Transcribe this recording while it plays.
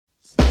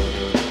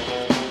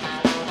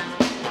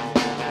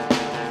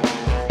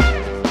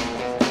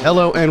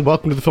Hello and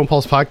welcome to the Film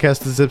Pulse Podcast.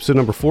 This is episode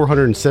number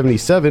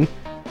 477.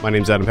 My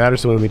name's Adam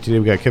Patterson. With me today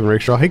we got Kevin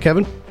Rakestraw. Hey,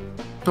 Kevin.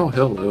 Oh,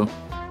 hello.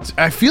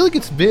 I feel like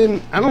it's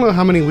been, I don't know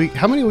how many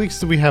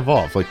weeks did we have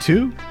off? Like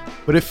 2?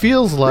 But it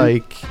feels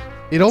like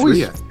it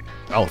always...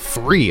 3.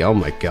 3. Oh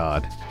my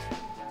god.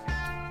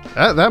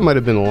 That might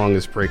have been the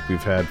longest break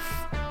we've had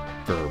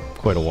for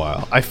quite a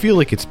while. I feel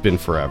like it's been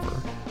forever.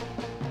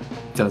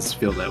 It does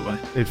feel that way.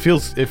 It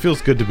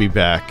feels good to be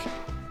back.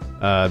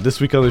 This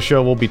week on the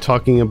show, we'll be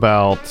talking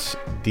about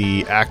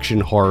the action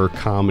horror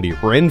comedy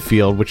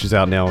Renfield, which is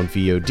out now on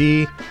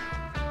VOD.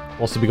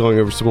 We'll also be going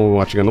over some more we're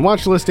watching on the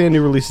watch list and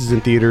new releases in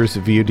theaters,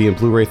 VOD, and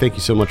Blu-ray. Thank you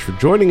so much for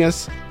joining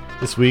us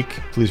this week.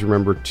 Please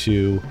remember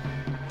to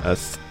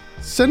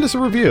send us a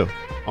review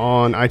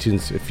on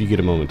iTunes if you get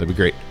a moment. That'd be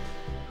great.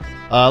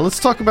 Let's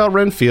talk about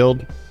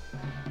Renfield.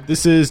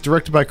 This is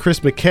directed by Chris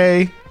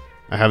McKay.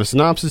 I have a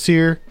synopsis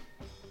here.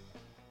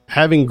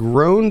 Having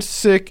grown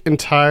sick and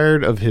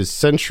tired of his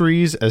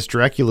centuries as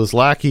Dracula's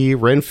lackey,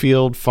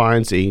 Renfield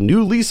finds a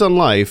new lease on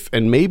life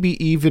and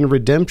maybe even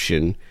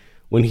redemption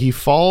when he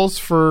falls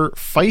for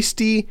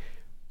feisty,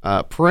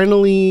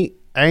 perennially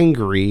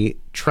angry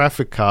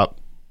traffic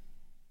cop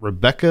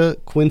Rebecca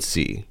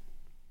Quincy.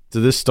 So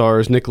this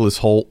stars Nicholas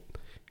Hoult,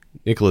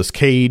 Nicolas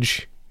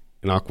Cage,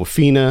 and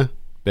Awkwafina.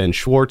 Ben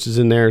Schwartz is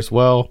in there as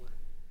well.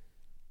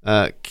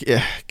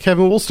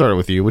 Kevin, we'll start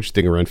with you. What you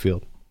think of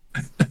Renfield?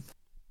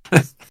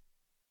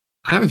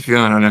 I have a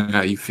feeling I don't know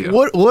how you feel.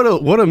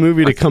 What a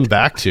movie to come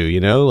back to,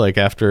 you know? Like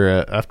after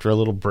a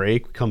little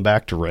break, we come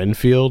back to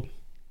Renfield.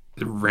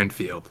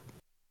 Renfield.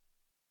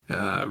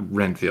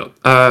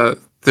 There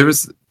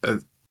was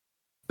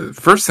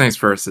first things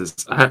first is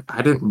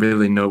I didn't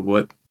really know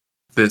what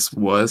this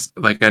was.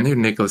 Like I knew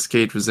Nicolas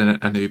Cage was in it.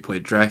 I knew he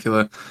played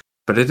Dracula,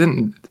 but I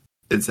didn't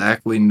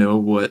exactly know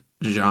what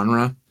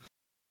genre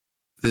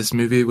this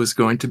movie was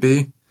going to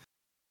be.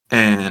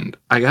 And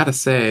I gotta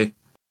say,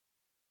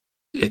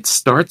 it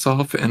starts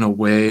off in a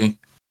way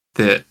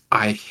that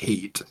I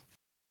hate.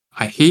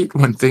 I hate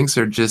when things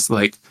are just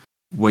like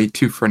way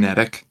too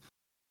frenetic.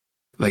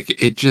 Like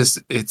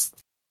it's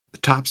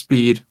top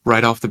speed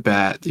right off the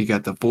bat. You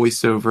got the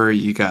voiceover,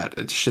 you got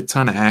a shit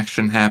ton of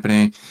action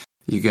happening,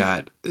 you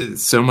got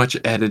so much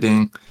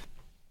editing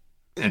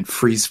and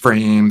freeze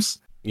frames.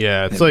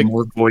 Yeah, it's like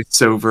more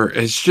voiceover.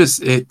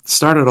 It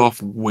started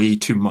off way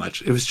too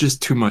much. It was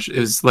just too much. It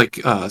was like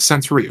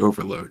sensory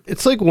overload.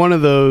 It's like one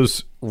of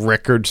those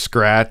record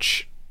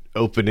scratch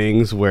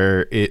openings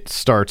where it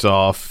starts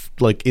off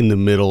like in the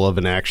middle of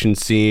an action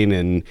scene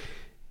and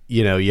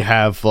you know, you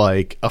have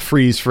like a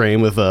freeze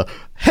frame with a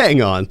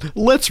hang on,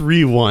 let's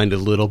rewind a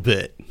little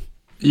bit.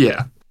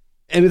 Yeah.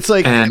 And it's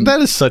like that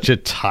is such a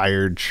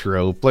tired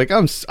trope. Like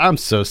I'm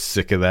so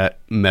sick of that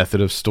method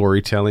of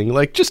storytelling.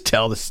 Like just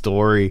tell the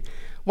story.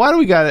 Why do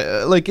we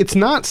got like it's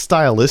not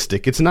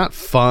stylistic, it's not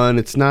fun,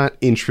 it's not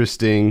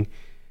interesting.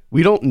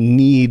 We don't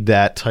need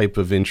that type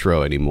of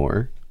intro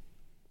anymore.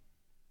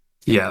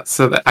 Yeah,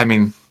 so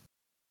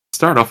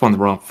start off on the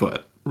wrong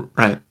foot,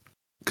 right?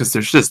 Because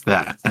there's just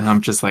that, and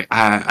I'm just like,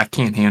 I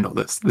can't handle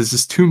this. This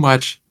is too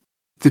much.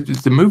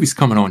 The movie's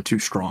coming on too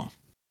strong,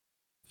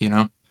 you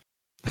know?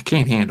 I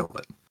can't handle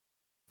it.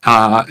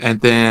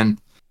 And then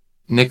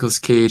Nicolas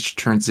Cage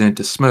turns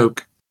into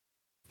smoke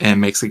and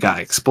makes a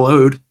guy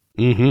explode.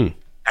 Mm-hmm.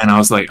 And I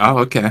was like, oh,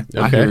 okay.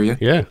 I hear you.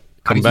 Yeah.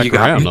 Come back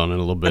around on it a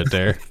little bit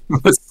there.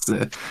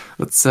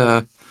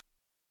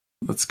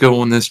 let's go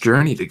on this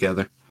journey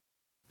together.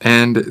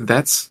 And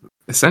that's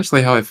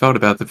essentially how I felt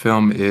about the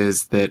film,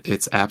 is that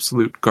it's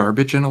absolute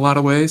garbage in a lot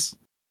of ways.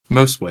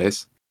 Most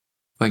ways.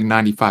 Like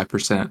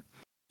 95%.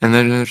 And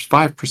then there's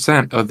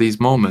 5% of these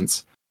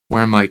moments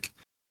where I'm like,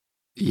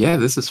 yeah,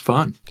 this is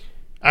fun.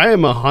 I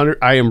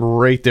am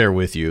right there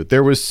with you.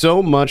 There was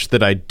so much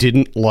that I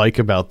didn't like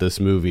about this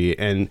movie,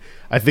 and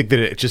I think that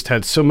it just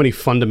had so many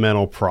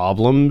fundamental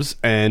problems,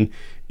 and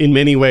in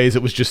many ways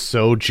it was just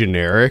so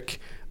generic,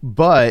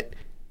 but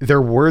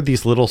there were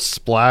these little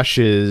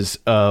splashes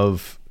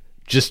of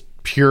just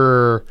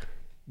pure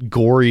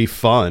gory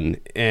fun,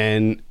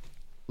 and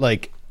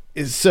like,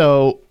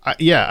 so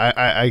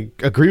I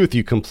agree with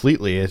you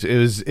completely.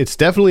 It's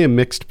definitely a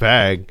mixed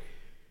bag,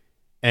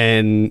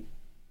 and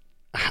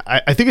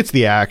I think it's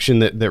the action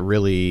that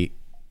really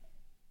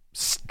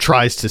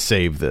tries to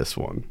save this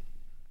one.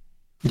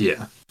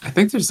 Yeah. I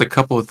think there's a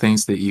couple of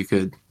things that you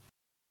could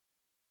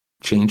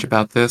change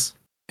about this,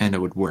 and it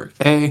would work.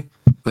 A,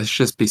 let's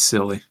just be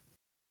silly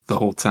the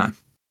whole time.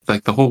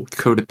 Like the whole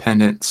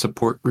codependent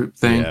support group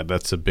thing. Yeah,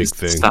 that's a big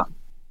thing. Stop.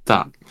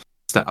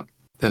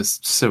 That's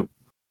so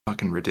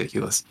fucking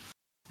ridiculous.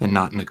 And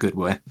not in a good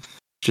way.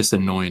 Just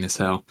annoying as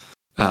hell.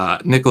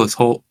 Nicholas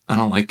Hoult, I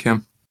don't like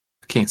him.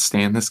 I can't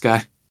stand this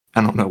guy. I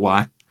don't know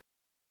why.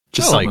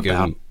 Just I like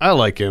him. I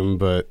like him,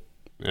 but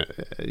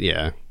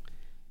yeah.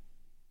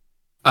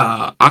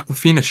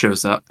 Awkwafina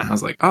shows up, and I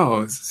was like,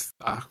 "Oh,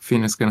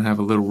 Awkwafina's gonna have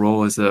a little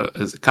role as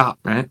a cop,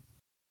 right?"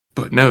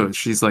 But no,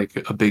 she's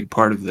like a big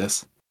part of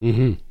this,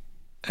 mm-hmm.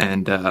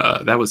 And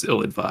that was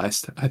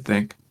ill-advised. I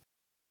think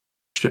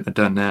shouldn't have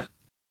done that.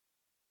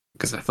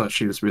 because I thought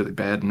she was really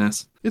bad in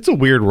this. It's a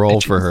weird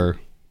role for her.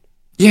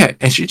 Yeah,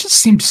 and she just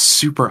seemed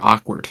super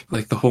awkward,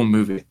 like the whole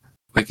movie.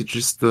 Like it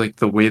just like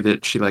the way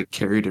that she like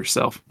carried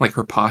herself, like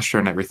her posture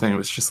and everything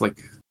was just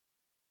like,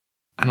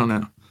 I don't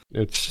know.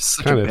 It's just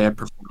such a bad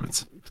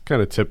performance. It's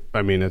kind of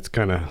I mean, it's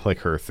kind of like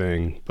her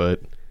thing,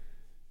 but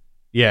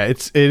yeah,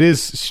 it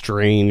is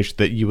strange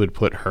that you would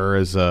put her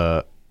as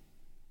a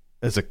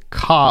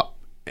cop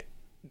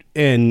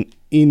and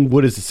in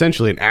what is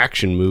essentially an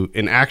action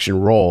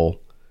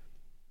role.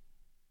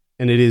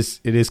 And it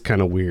is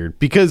kind of weird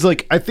because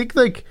like I think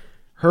like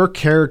her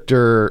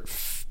character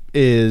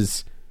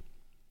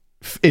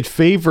it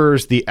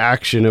favors the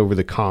action over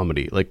the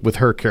comedy, like with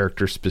her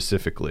character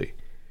specifically.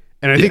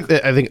 And I think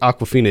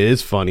Awkwafina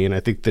is funny, and I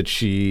think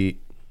that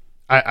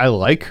I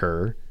like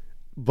her,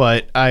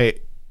 but I'm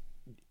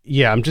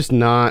just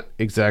not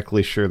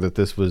exactly sure that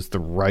this was the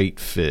right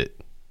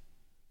fit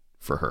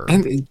for her.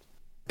 And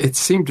it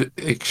seemed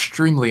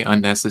extremely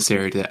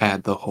unnecessary to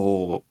add the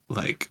whole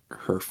like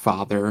her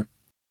father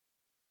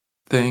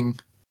thing.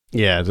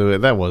 Yeah, so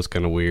that was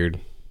kind of weird.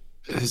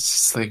 It's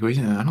just like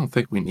I don't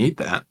think we need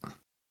that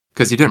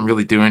because he didn't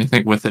really do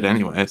anything with it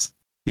anyways.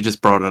 He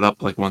just brought it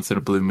up like once in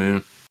a blue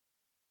moon.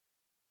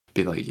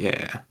 Be like,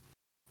 yeah,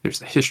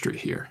 there's a history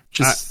here.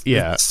 Just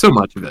so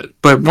much of it.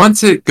 But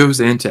once it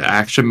goes into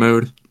action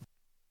mode,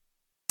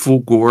 full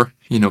gore,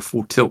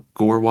 full tilt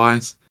gore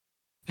wise,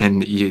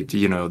 and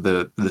you know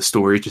the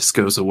story just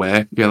goes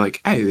away. You're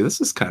like, hey, this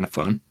is kind of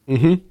fun.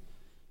 Mm-hmm.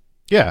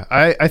 Yeah,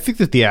 I think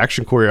that the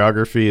action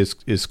choreography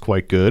is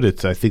quite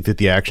good. I think that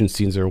the action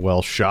scenes are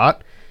well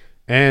shot,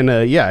 and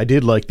I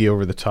did like the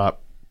over the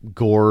top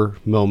gore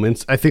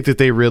moments. I think that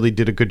they really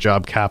did a good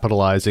job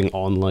capitalizing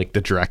on like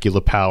the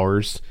Dracula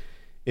powers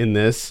in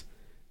this,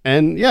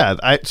 and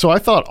I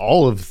thought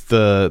all of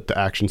the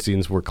action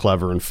scenes were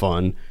clever and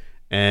fun,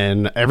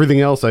 and everything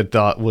else I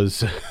thought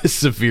was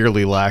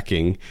severely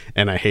lacking,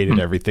 and I hated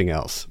everything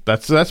else.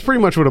 That's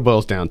pretty much what it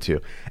boils down to: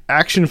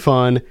 action,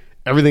 fun.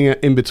 Everything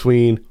in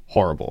between,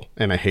 horrible,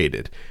 and I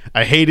hated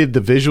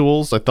the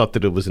visuals. I thought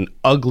that it was an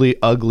ugly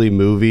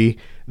movie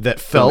that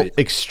felt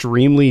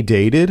extremely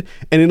dated,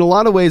 and in a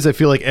lot of ways I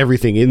feel like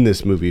everything in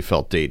this movie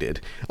felt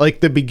dated. Like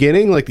the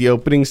beginning, like the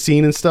opening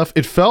scene and stuff,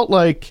 it felt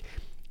like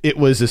it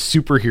was a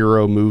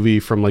superhero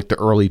movie from like the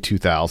early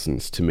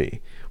 2000s to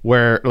me,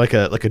 where like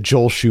a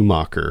Joel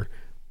Schumacher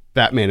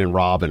Batman and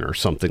Robin or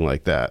something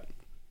like that,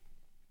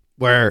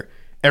 where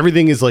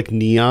everything is like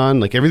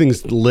neon, like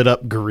everything's lit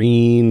up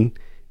green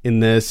in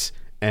this,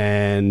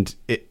 and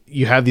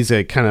you have these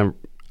kind of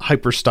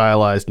hyper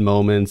stylized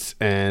moments,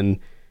 and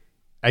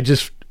I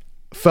just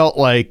felt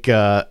like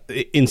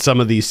in some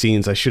of these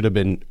scenes I should have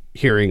been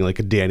hearing like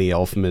a Danny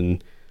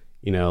Elfman,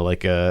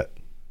 like an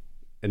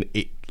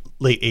late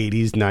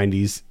 80s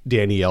 90s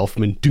Danny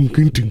Elfman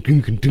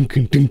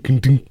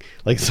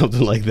like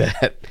something like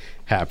that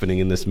happening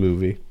in this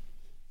movie.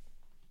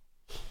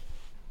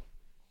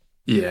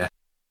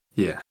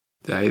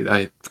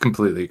 I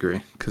completely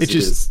agree, because it's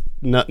just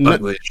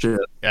ugly shit.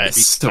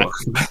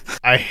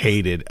 I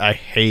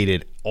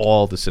hated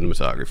all the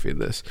cinematography in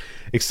this,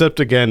 except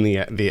again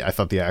I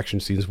thought the action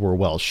scenes were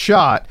well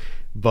shot,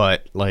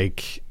 but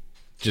like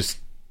just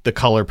the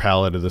color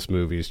palette of this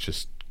movie is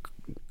just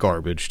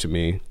garbage to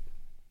me,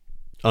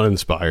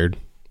 uninspired.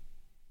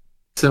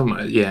 So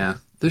much,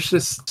 there's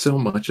just so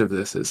much of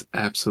this is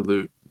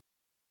absolute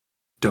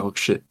dog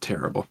shit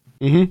terrible.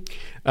 Mm-hmm.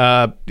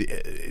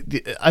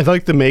 I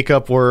like the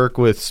makeup work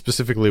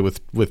specifically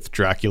with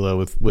Dracula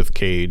with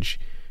Cage.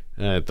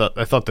 I thought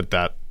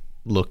that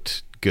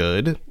looked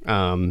good.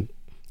 I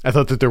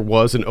thought that there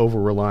was an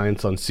over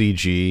reliance on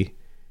CG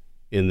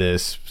in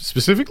this,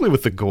 specifically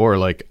with the gore.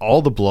 Like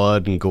all the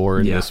blood and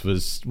gore in this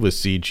was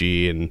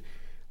CG, and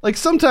like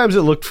sometimes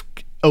it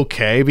looked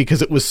okay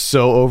because it was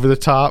so over the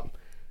top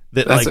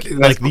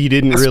that you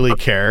didn't really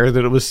care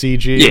that it was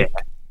CG. Yeah.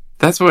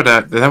 That's what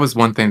that was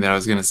one thing that I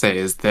was going to say,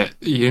 is that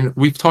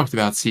we've talked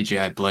about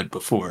CGI blood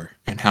before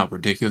and how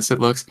ridiculous it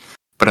looks,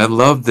 but I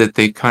love that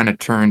they kind of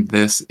turned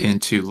this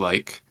into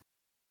like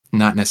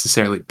not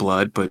necessarily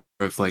blood, but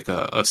of like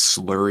a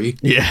slurry.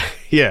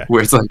 Yeah.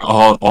 Where it's like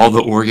all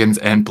the organs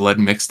and blood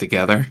mixed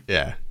together.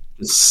 Yeah.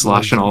 Just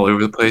sloshing all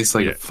over the place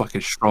like a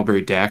fucking strawberry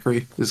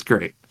daiquiri. It's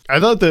great. I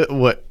thought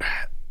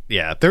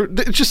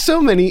there's just so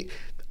many.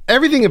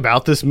 Everything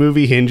about this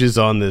movie hinges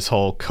on this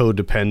whole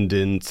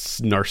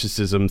codependence,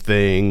 narcissism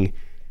thing.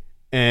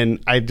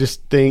 And I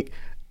just think,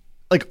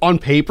 like, on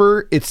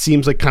paper, it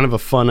seems like kind of a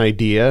fun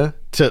idea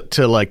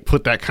to like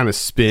put that kind of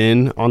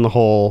spin on the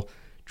whole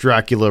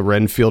Dracula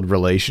Renfield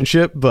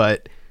relationship.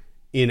 But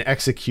in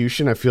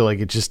execution, I feel like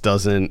it just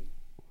doesn't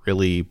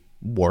really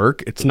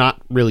work. It's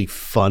not really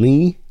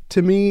funny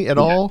to me at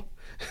all.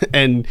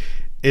 And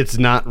it's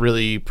not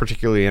really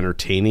particularly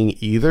entertaining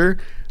either.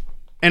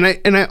 And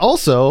I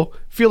also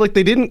feel like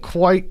they didn't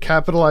quite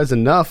capitalize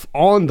enough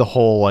on the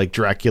whole like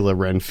Dracula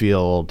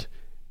Renfield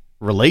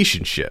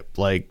relationship.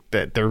 Like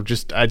that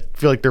I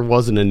feel like there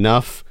wasn't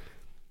enough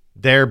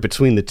there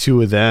between the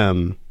two of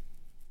them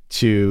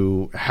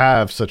to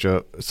have such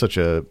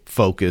a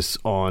focus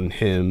on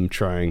him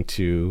trying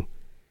to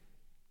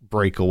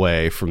break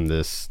away from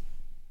this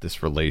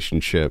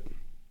relationship.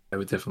 I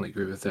would definitely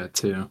agree with that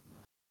too.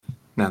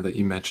 Now that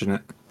you mention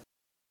it,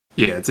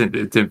 yeah, it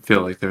didn't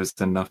feel like there was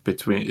enough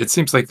between. It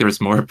seems like there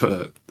was more of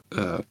a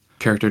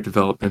character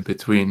development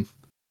between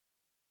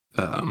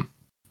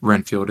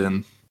Renfield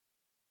and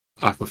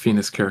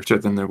Aquafina's character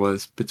than there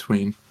was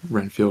between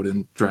Renfield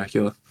and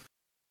Dracula.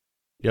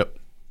 Yep.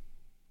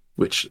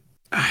 Which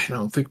I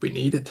don't think we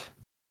needed.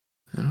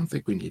 I don't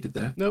think we needed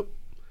that. Nope.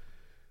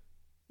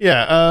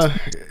 Yeah,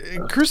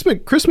 Chris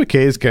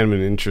McKay is kind of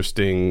an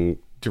interesting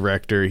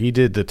director. He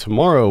did The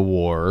Tomorrow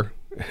War,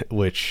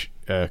 which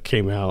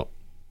came out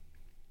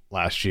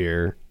last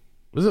year.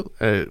 Was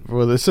it?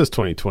 Well, this says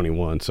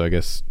 2021, so I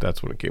guess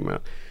that's when it came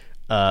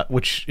out.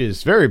 Which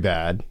is very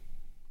bad.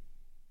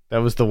 That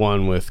was the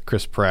one with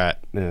Chris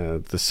Pratt,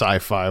 the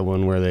sci-fi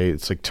one where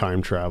it's like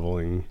time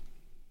traveling.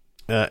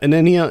 And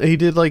then he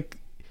did like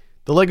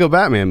the Lego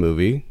Batman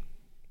movie,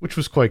 which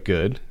was quite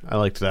good. I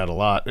liked that a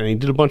lot. And he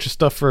did a bunch of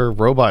stuff for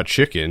Robot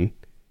Chicken.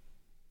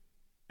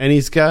 And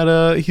he's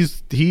got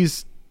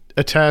he's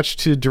attached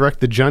to direct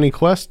the Johnny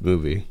Quest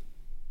movie.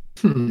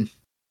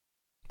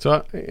 So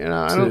I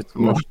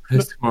don't.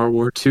 Is Tomorrow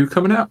War 2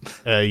 coming out?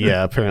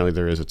 Yeah, apparently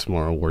there is a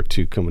Tomorrow War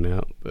 2 coming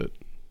out, but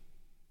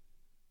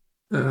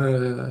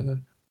not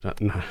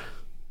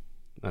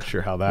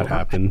sure how that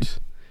happened.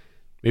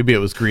 Maybe it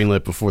was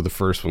greenlit before the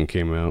first one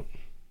came out.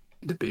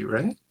 To be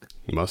right?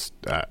 Must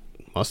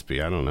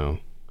be. I don't know.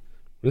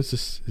 What is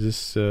this? Is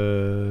this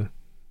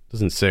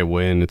doesn't say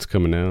when it's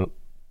coming out.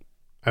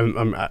 I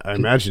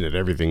imagine that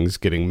everything's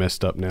getting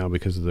messed up now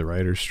because of the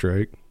writer's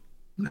strike.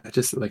 I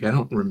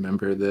don't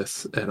remember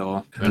this at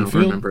all. I Renfield?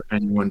 don't remember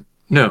anyone.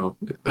 No,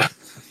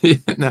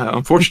 no.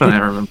 Unfortunately, I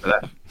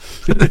remember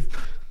that.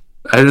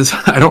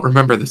 I don't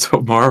remember the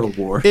Tomorrow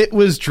War. It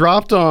was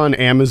dropped on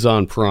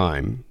Amazon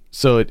Prime,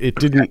 so it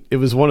didn't. Okay. It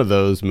was one of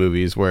those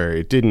movies where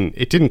it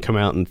didn't come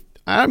out, and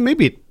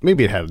maybe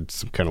it had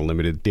some kind of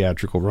limited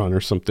theatrical run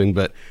or something.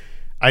 But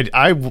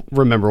I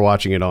remember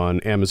watching it on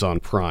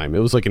Amazon Prime. It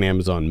was like an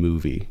Amazon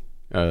movie,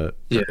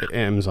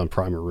 Amazon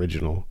Prime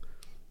original.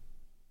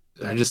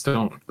 I just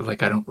don't I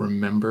don't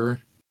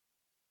remember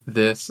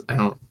this. I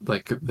don't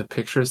like the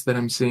pictures that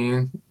I'm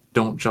seeing.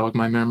 Don't jog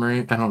my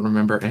memory. I don't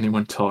remember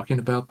anyone talking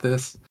about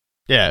this.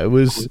 Yeah, it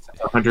was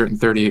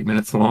 138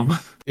 minutes long.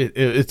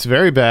 It's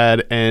very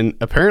bad, and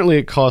apparently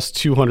it cost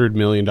 $200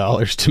 million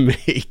to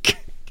make,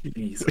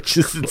 which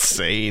is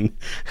insane.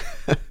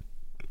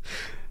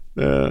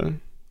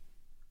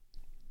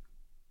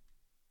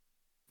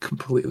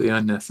 Completely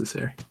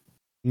unnecessary.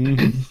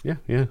 Mm-hmm.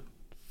 Yeah.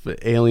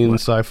 Alien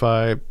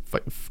sci-fi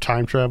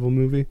time travel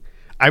movie.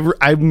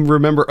 I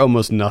remember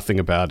almost nothing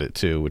about it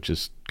too, which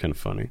is kind of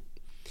funny.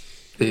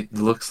 It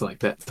looks like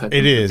that type.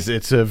 It is.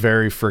 It's a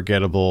very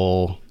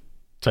forgettable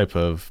type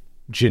of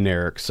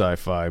generic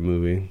sci-fi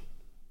movie.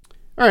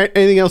 All right.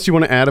 Anything else you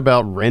want to add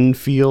about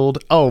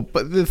Renfield? Oh,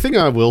 but the thing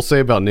I will say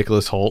about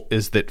Nicholas Hoult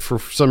is that for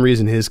some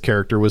reason his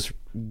character was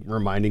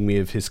reminding me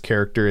of his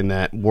character in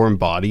that Warm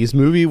Bodies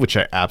movie, which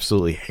I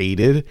absolutely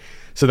hated.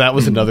 So that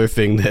was another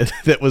thing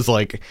that was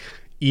like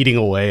eating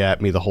away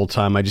at me the whole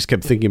time. I just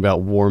kept thinking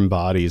about Warm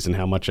Bodies and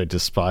how much I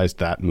despised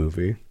that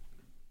movie.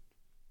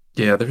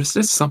 Yeah, there's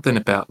just something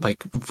about like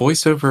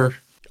voiceover.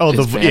 Oh,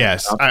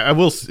 yes, I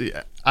will.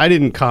 I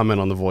didn't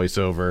comment on the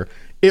voiceover.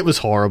 It was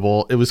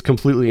horrible. It was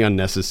completely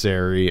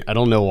unnecessary. I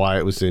don't know why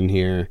it was in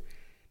here.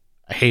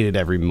 I hated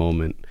every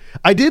moment.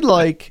 I did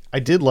like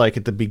at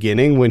the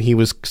beginning when he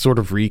was sort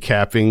of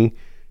recapping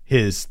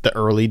the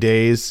early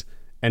days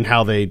and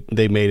how they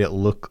made it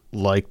look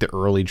like the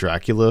early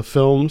Dracula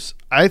films.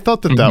 I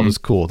thought that was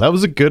cool. That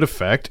was a good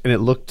effect, and it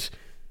looked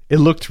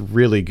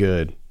really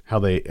good how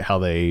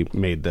they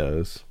made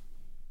those.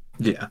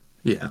 Yeah.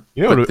 You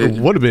know, it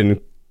would have been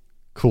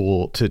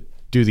cool to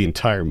do the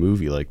entire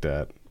movie like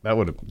that. That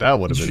would have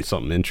been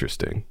something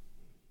interesting.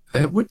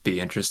 It would be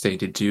interesting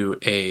to do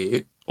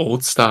a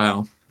old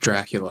style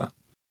Dracula,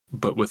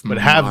 but modern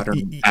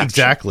action.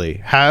 Exactly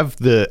have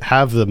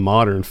the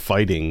modern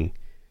fighting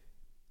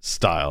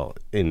style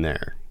in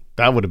there.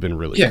 That would have been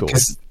really cool.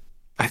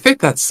 I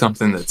think that's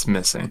something that's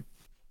missing.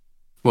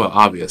 Well,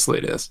 obviously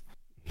it is,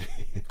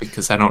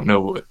 because I don't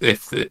know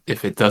if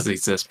it does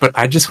exist, but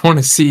I just want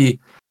to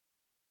see.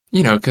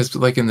 You know, because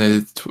like in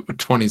the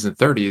 20s and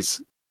 30s,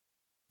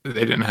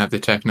 they didn't have the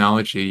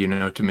technology, you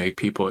know, to make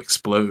people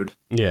explode.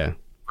 Yeah.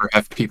 Or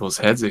have people's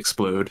heads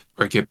explode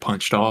or get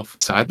punched off.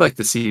 So I'd like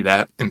to see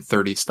that in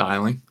 30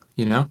 styling,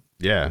 you know?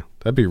 Yeah,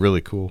 that'd be really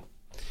cool.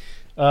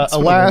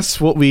 Alas,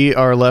 what we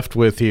are left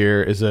with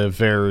here is a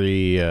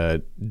very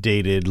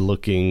dated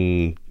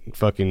looking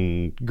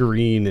fucking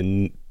green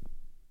and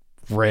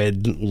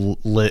red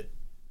lit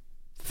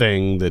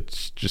thing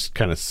that just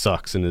kind of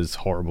sucks and is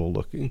horrible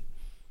looking.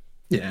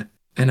 Yeah,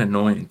 and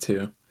annoying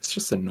too. It's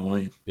just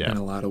annoying in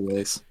a lot of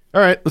ways.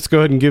 All right, let's go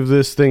ahead and give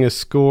this thing a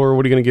score.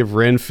 What are you going to give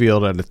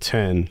Renfield out of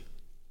 10?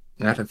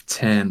 Out of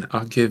 10,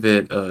 I'll give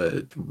it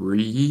a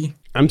 3.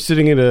 I'm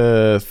sitting at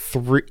a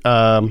 3.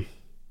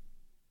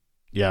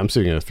 Yeah, I'm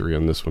sitting at a 3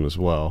 on this one as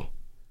well.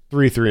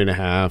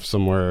 3.5,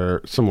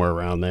 somewhere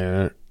around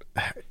there.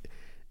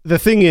 The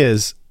thing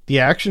is, the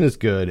action is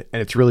good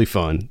and it's really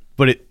fun,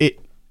 but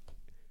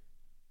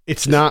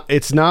it's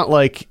not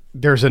like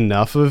there's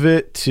enough of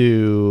it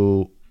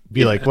to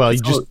be like, well,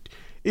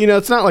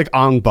 it's not like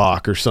Ong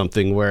Bak or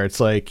something where it's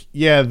like,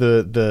 yeah,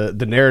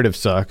 the narrative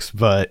sucks,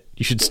 but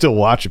you should still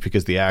watch it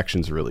because the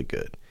action's really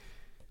good.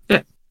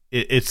 Yeah.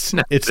 It's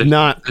not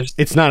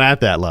at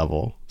that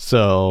level.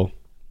 So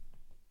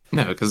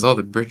no, because all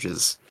the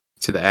bridges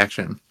to the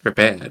action are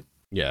bad.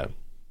 Yeah.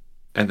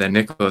 And then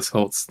Nicholas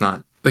Holt's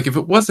not like, if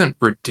it wasn't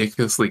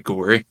ridiculously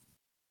gory,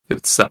 it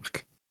would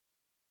suck.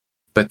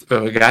 But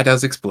a guy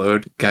does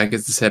explode, guy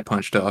gets his head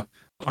punched off,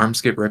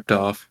 arms get ripped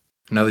off,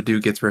 another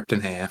dude gets ripped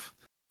in half.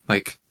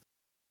 Like,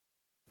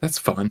 that's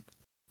fun.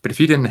 But if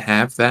you didn't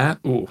have that,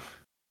 oh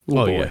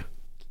boy. Yeah.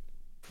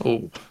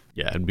 Oh.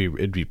 Yeah, it'd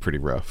be pretty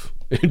rough.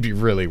 It'd be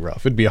really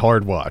rough. It'd be a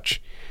hard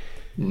watch.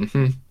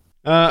 Mm-hmm.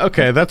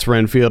 Okay, that's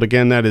Renfield.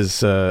 Again, that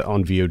is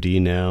on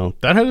VOD now.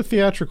 That had a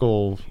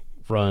theatrical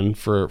run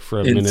for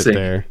a minute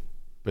there.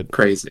 But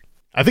crazy.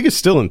 I think it's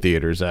still in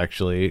theaters,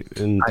 actually,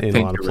 in a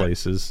lot of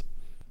places.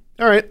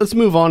 All right, let's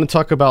move on and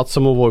talk about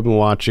some of what we've been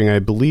watching. I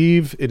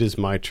believe it is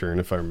my turn,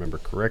 if I remember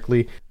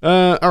correctly.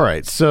 All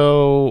right,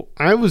 so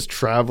I was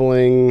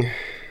traveling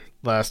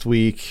last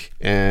week,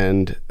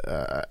 and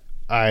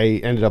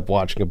I ended up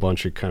watching a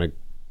bunch of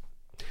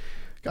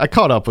I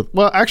caught up with...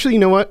 Well, actually, you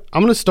know what?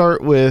 I'm going to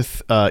start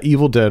with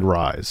Evil Dead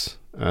Rise.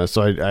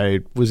 So I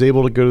was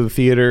able to go to the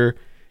theater,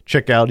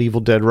 check out Evil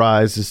Dead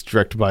Rise. It's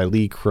directed by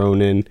Lee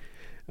Cronin.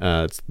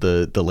 It's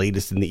the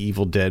latest in the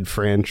Evil Dead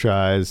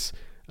franchise.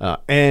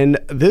 And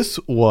this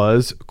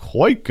was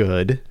quite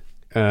good.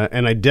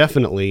 And I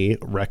definitely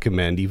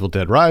recommend Evil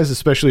Dead Rise,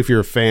 especially if you're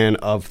a fan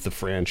of the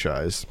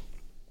franchise.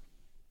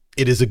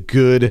 It is a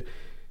good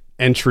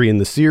entry in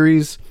the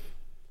series.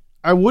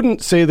 I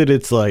wouldn't say that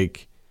it's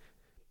like,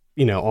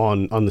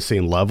 on the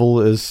same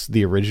level as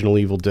the original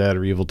Evil Dead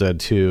or Evil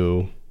Dead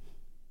 2.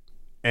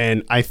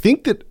 And I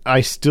think that I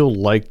still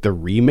like the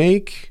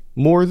remake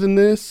more than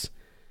this,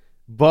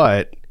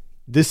 but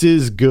this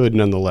is good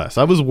nonetheless.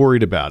 I was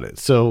worried about it.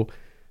 So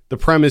the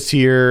premise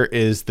here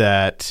is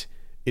that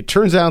it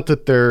turns out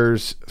that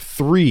there's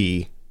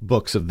 3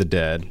 books of the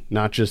dead,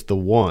 not just the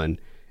one.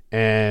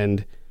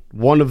 And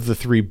one of the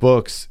 3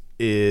 books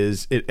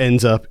it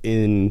ends up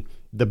in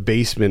the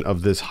basement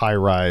of this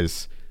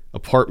high-rise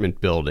apartment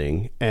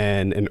building,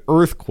 and an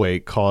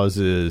earthquake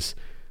causes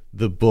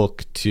the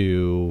book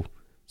to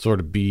sort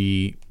of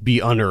be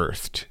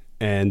unearthed,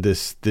 and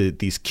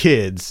these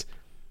kids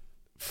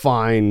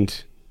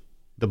find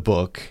the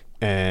book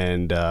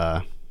and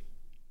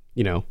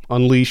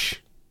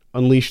unleash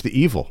the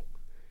evil,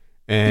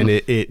 and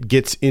it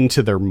gets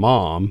into their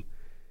mom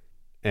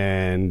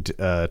and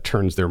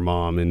turns their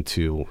mom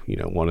into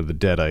one of the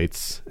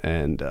Deadites,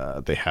 and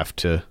they have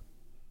to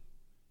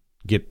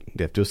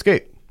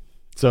escape.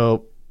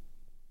 So,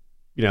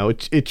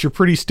 it's your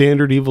pretty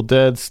standard Evil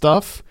Dead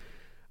stuff.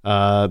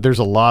 There's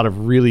a lot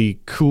of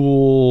really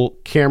cool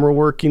camera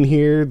work in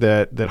here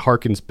that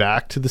harkens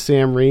back to the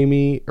Sam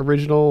Raimi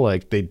original.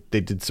 Like they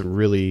did some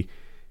really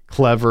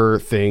clever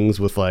things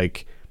with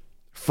like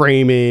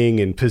framing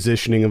and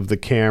positioning of the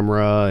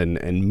camera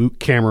and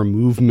camera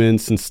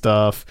movements and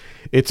stuff.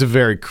 It's a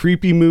very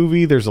creepy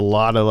movie. There's a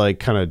lot of like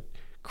kind of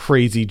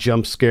crazy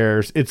jump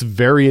scares. It's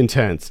very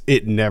intense.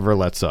 It never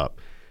lets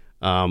up.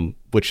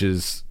 Which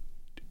is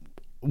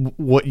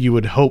what you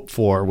would hope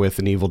for with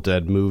an Evil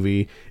Dead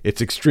movie.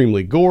 It's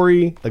extremely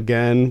gory.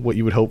 Again, what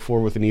you would hope for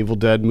with an Evil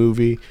Dead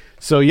movie.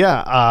 So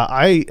yeah,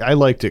 I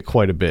liked it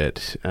quite a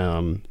bit.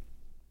 I'm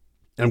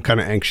kind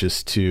of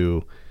anxious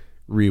to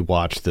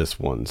rewatch this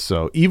one.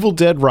 So Evil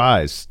Dead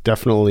Rise,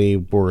 definitely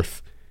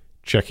worth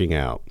checking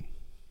out.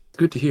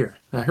 Good to hear.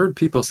 I heard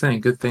people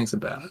saying good things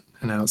about it,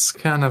 and I was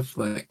kind of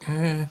like,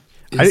 I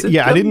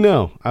didn't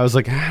know. I was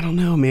like, I don't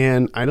know,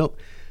 man. I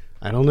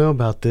don't know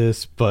about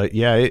this, but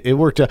yeah, it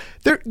worked out.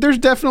 There's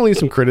definitely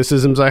some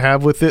criticisms I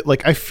have with it.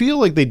 Like, I feel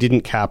like they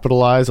didn't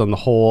capitalize on the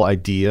whole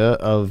idea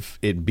of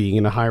it being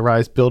in a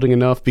high-rise building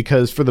enough,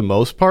 because for the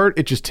most part,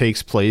 it just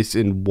takes place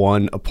in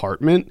one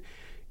apartment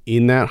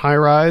in that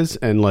high-rise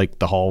and like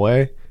the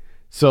hallway.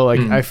 So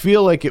like, I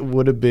feel like it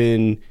would have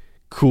been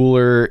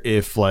cooler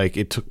if like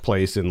it took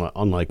place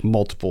on like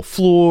multiple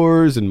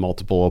floors and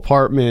multiple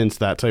apartments,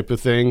 that type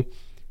of thing.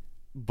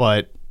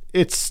 But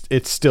it's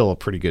still a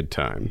pretty good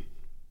time.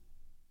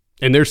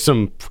 And there's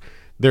some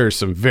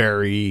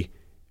very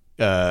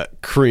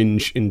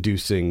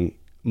cringe-inducing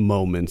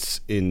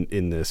moments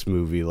in this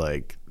movie,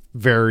 like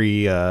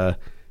very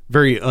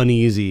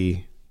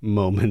uneasy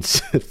moments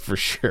for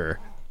sure.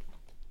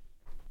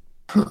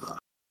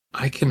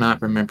 I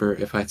cannot remember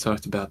if I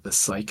talked about The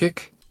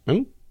Psychic. I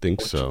don't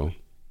think so.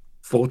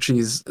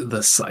 Fulci's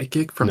The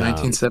Psychic from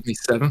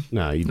 1977?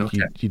 No, you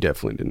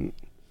definitely didn't.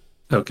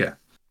 Okay.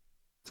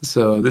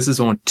 So this is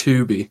on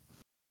Tubi,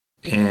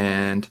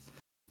 and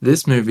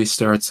this movie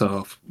starts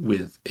off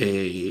with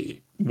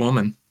a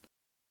woman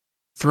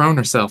thrown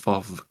herself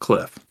off of a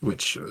cliff,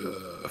 which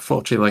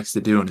Fulci likes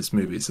to do in his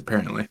movies,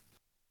 apparently.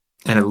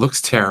 And it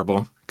looks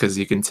terrible because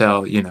you can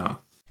tell,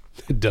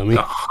 Dummy.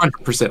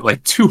 100%,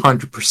 like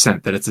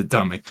 200% that it's a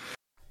dummy.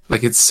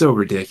 Like, it's so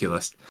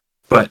ridiculous.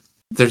 But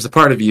there's a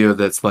part of you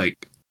that's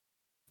like,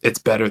 it's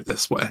better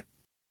this way.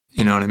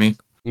 You know what I mean?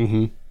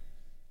 Mm-hmm.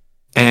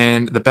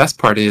 And the best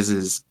part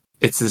is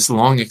it's this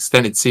long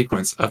extended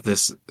sequence of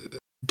this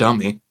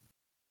dummy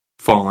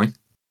falling.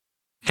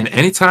 And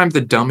anytime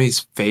the dummy's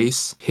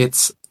face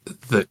hits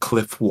the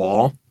cliff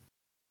wall,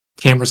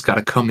 camera's got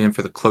to come in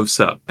for the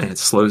close-up, and it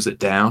slows it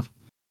down.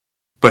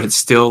 But it's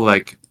still,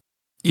 like,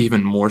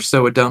 even more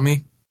so a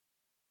dummy.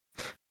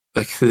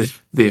 Like, the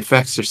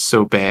effects are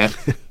so bad.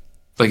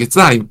 Like, it's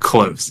not even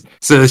close.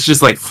 So it's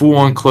just, like,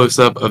 full-on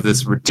close-up of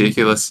this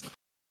ridiculous,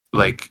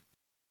 like,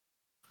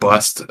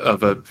 bust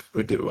of a...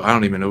 I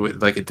don't even know.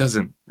 Like, it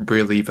doesn't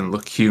really even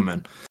look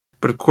human.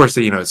 But, of course,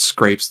 it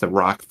scrapes the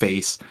rock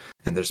face,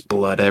 and there's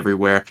blood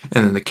everywhere.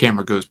 And then the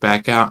camera goes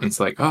back out, and it's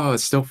like, oh,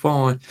 it's still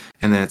falling.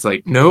 And then it's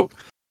like, nope.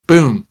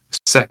 Boom.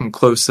 Second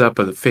close-up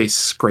of the face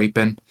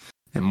scraping,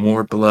 and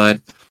more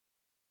blood.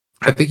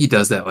 I think he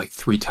does that like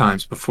 3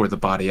 times before the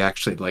body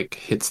actually like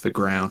hits the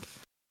ground.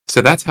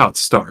 So that's how it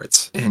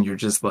starts. And you're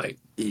just like,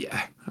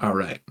 yeah, all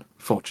right,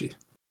 Fulci,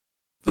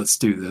 let's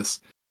do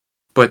this.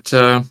 But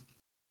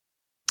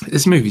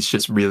this movie's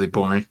just really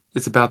boring.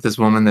 It's about this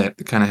woman that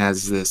kind of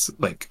has this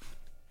like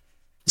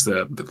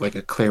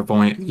a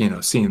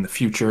clairvoyant, seeing the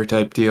future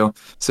type deal.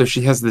 So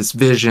she has this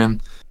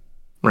vision,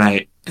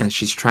 right? And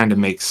she's trying to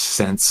make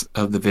sense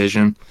of the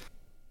vision.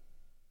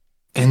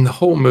 And the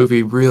whole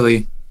movie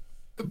really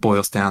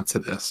boils down to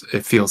this.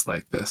 It feels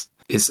like this.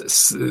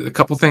 Is a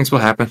couple things will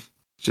happen.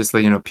 Just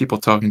like, people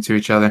talking to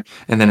each other.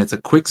 And then it's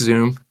a quick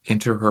zoom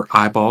into her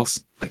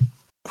eyeballs. Like,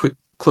 quick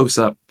close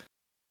up.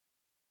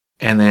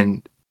 And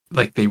then,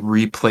 like, they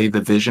replay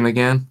the vision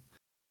again.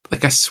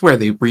 Like, I swear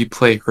they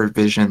replay her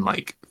vision,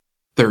 like,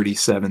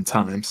 37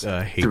 times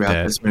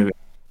throughout this movie.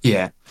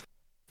 Yeah.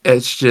 It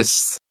was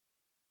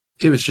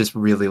just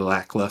really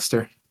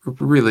lackluster.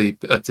 Really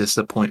a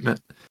disappointment.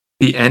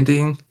 The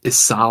ending is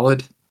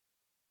solid,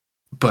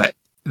 but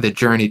the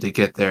journey to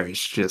get there is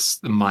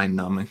just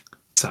mind-numbing.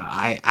 So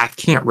I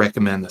can't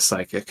recommend The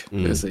Psychic.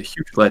 It's a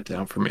huge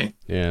letdown for me.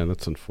 Yeah,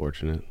 that's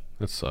unfortunate.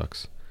 That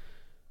sucks.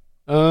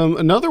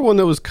 Another one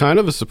that was kind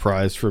of a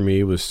surprise for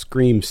me was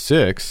Scream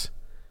 6.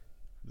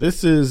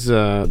 This is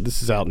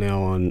out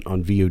now on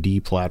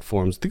VOD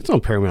platforms. I think it's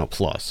on Paramount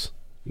Plus.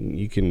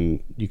 You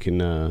can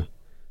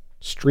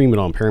stream it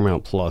on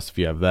Paramount Plus if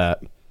you have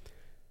that.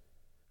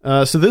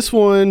 So this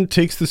one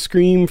takes the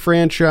Scream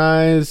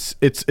franchise.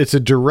 It's a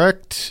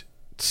direct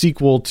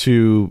sequel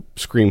to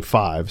Scream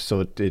 5. So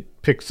it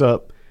picks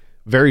up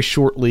very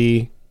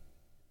shortly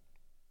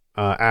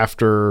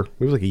after,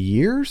 maybe like a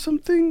year or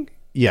something?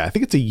 Yeah, I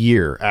think it's a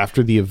year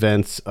after the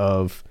events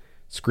of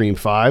Scream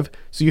 5.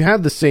 So you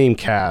have the same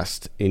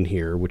cast in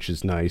here, which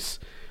is nice.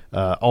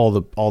 All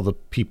the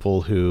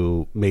people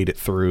who made it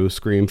through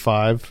Scream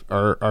 5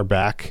 are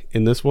back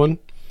in this one.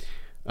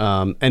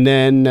 And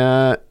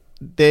then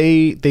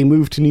they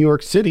moved to New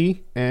York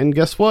City, and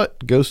guess what?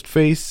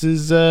 Ghostface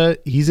is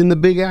he's in the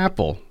Big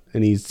Apple,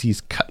 and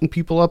he's cutting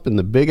people up in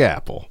the Big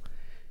Apple.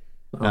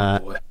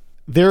 Boy.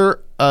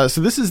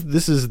 So this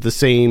is the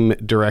same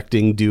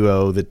directing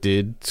duo that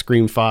did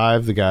Scream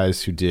 5, the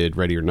guys who did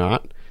Ready or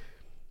Not.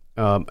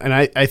 And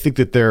I think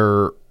that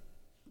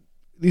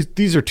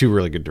these are 2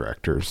 really good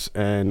directors,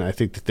 and I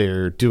think that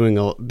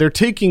they're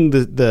taking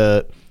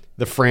the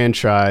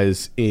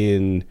franchise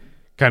in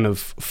kind of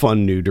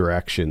fun new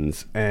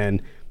directions,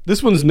 and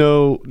this one's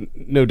no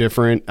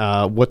different.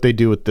 What they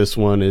do with this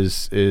one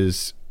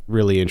is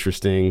really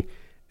interesting,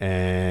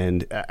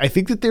 and I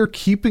think that they're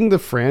keeping the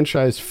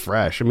franchise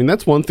fresh. I mean,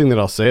 that's one thing that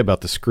I'll say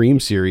about the Scream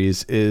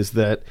series is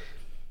that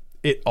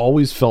it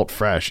always felt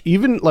fresh.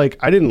 Even like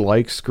I didn't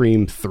like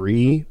Scream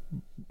 3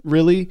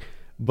 really,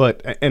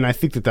 and I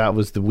think that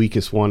was the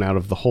weakest one out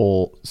of the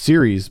whole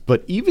series,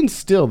 but even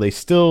still they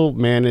still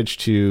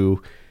managed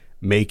to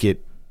make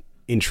it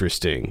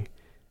interesting.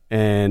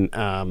 And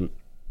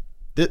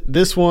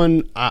this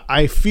one,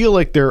 I feel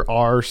like there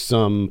are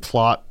some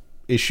plot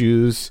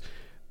issues.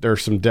 There are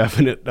some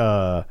definite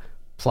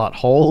plot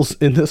holes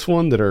in this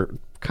one that are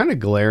kind of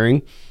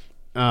glaring.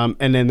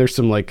 And then there's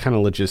some like kind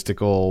of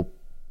logistical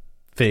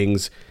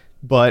things,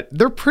 but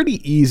they're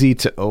pretty easy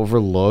to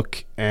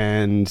overlook.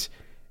 And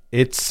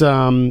it's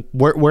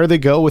where they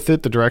go with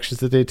it, the directions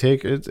that they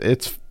take.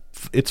 It's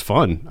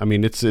fun. I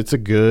mean, it's a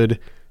good,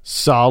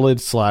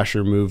 solid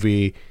slasher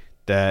movie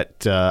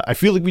that I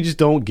feel like we just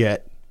don't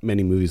get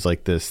many movies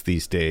like this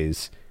these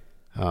days.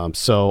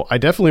 So I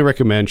definitely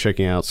recommend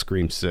checking out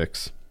Scream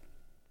 6.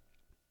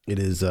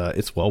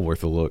 It's well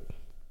worth a look.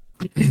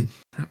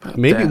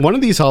 Maybe one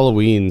of these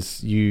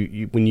Halloweens,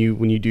 you when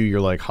you do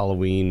your like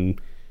Halloween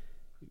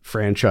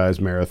franchise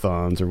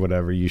marathons or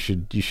whatever, you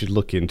should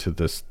look into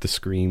the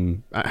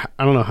Scream. I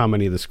don't know how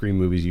many of the Scream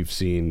movies you've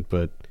seen,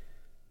 but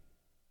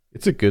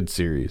it's a good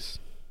series.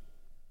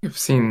 I've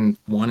seen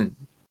 1 and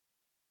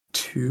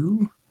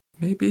 2,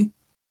 maybe.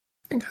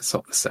 think I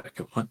saw the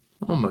second one.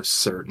 Almost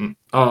certain.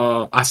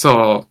 I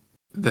saw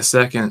the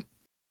second.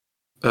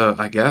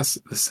 I guess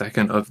the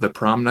second of the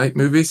Prom Night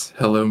movies.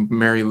 Hello,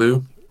 Mary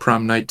Lou.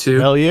 Prom Night 2.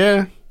 Hell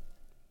yeah.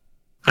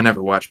 I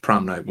never watched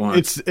Prom Night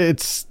 1.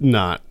 It's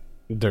not.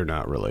 They're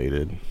not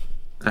related.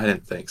 I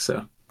didn't think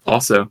so.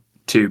 Also,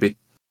 Tubi.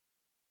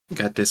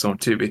 Got this on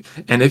Tubi.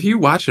 And if you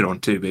watch it on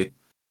Tubi,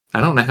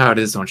 I don't know how it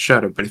is on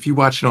Shudder, but if you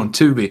watch it on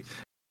Tubi,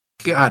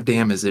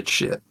 goddamn is it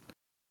shit.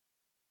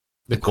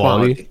 The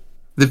quality?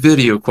 The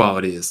video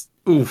quality is,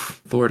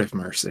 oof, Lord have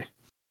mercy.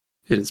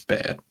 It is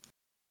bad.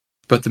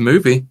 But the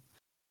movie,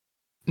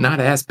 not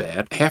as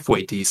bad.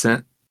 Halfway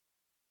decent.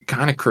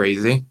 Kind of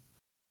crazy.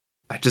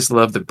 I just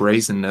love the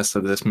brazenness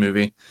of this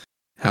movie.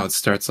 How it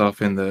starts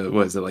off in the,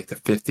 what is it, like the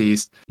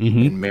 50s? Mm-hmm.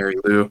 In Mary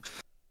Lou.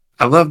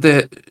 I love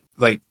that,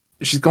 like,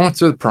 she's going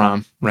through the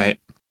prom, right?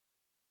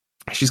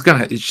 She's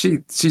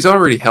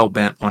already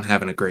hell-bent on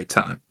having a great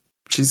time.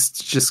 She's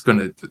just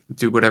gonna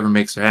do whatever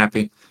makes her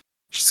happy.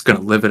 She's gonna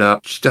live it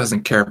up. She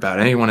doesn't care about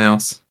anyone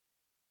else.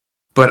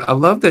 But I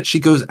love that she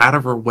goes out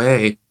of her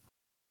way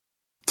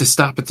to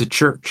stop at the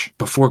church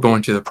before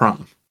going to the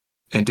prom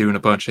and doing a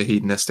bunch of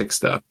hedonistic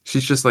stuff.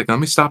 She's just like, let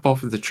me stop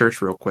off at the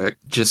church real quick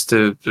just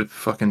to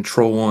fucking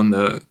troll on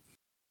the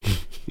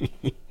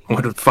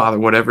father,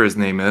 whatever his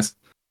name is.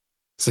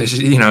 So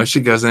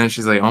she goes in and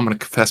she's like, oh, I'm going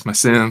to confess my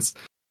sins.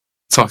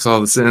 Talks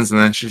all the sins, and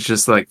then she's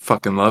just like,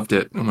 fucking loved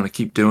it. I'm going to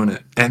keep doing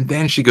it. And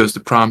then she goes to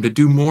prom to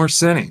do more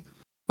sinning.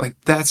 Like,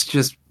 that's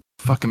just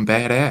fucking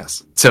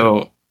badass.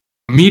 So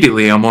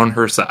immediately I'm on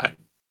her side.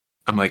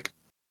 I'm like,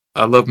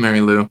 I love Mary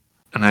Lou,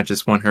 and I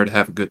just want her to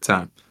have a good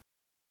time.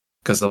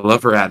 Because I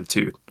love her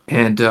attitude.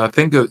 And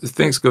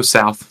things go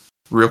south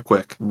real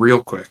quick.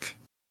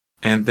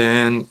 And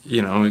then,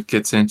 it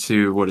gets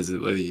into, what is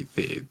it,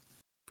 the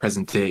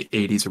present day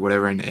 80s or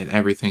whatever, and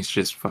everything's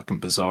just fucking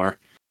bizarre.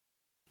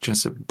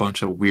 Just a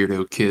bunch of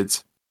weirdo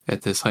kids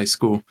at this high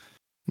school.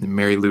 And then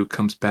Mary Lou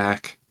comes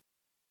back,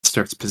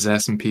 starts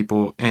possessing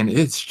people, and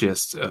it's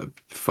just a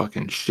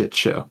fucking shit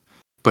show.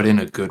 But in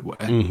a good way.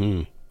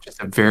 Mm-hmm. Just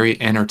a very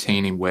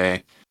entertaining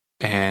way.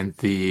 And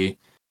the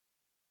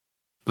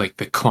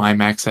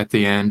climax at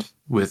the end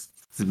with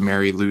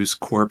Mary Lou's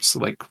corpse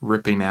like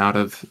ripping out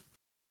of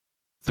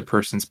the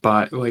person's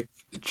body, like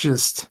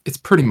it's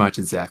pretty much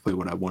exactly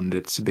what I wanted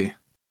it to be.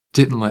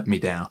 Didn't let me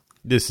down.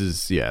 This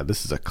is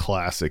a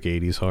classic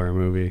 80s horror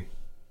movie.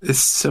 It's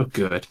so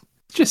good.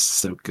 Just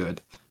so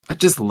good. I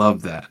just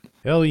love that.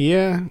 Hell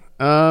yeah.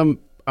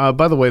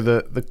 By the way,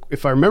 the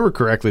if I remember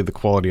correctly, the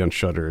quality on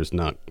Shudder is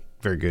not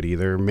very good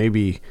either.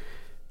 Maybe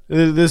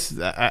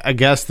I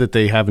guess that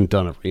they haven't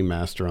done a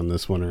remaster on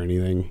this one or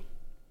anything.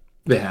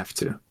 They have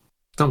to.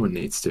 Someone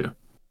needs to.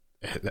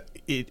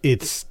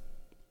 It's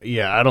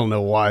I don't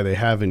know why they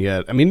haven't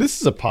yet. I mean,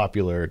 this is a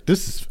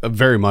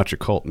very much a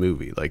cult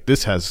movie. Like,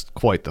 this has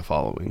quite the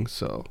following,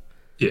 so.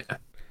 Yeah.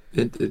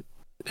 And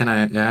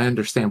I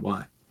understand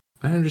why.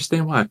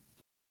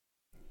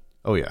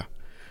 Oh, yeah.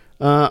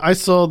 I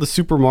saw the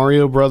Super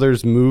Mario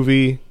Brothers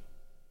movie.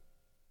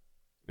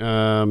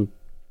 I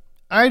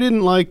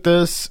didn't like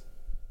this.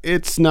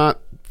 It's not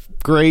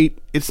great.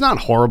 It's not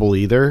horrible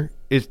either.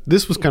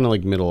 This was kind of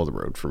like middle of the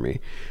road for me.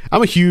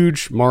 I'm a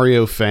huge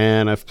Mario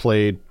fan. I've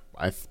played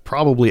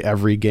probably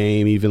every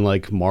game, even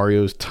like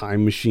Mario's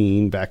Time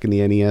Machine back in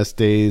the NES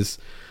days.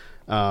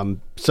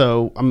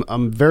 So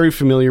I'm very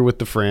familiar with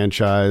the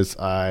franchise.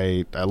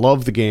 I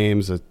love the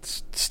games.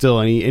 It's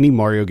still any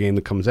Mario game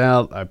that comes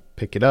out, I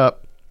pick it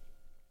up.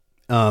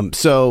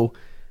 So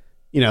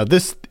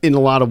this in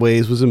a lot of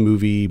ways was a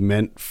movie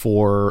meant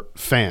for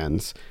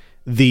fans.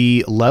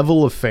 The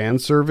level of fan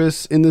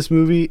service in this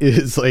movie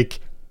is like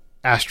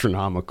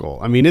astronomical.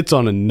 I mean, it's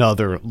on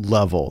another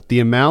level. The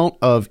amount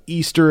of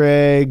Easter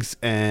eggs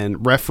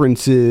and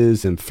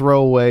references and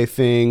throwaway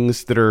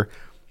things that are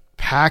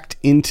packed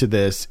into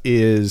this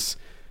is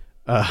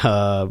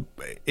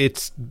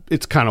it's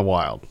kind of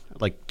wild.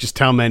 Like, just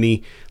how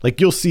many,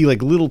 like, you'll see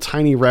like little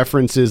tiny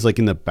references like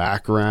in the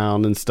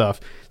background and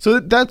stuff. So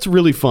that's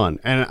really fun.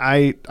 And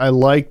I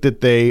like that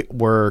they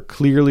were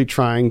clearly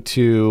trying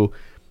to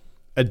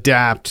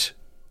adapt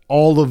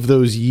all of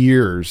those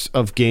years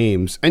of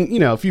games. And,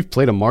 if you've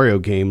played a Mario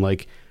game,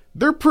 like,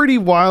 they're pretty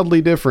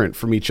wildly different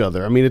from each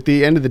other. I mean, at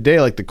the end of the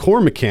day, like, the core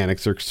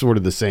mechanics are sort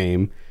of the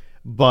same,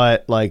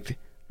 but like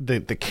the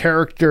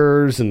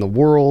characters and the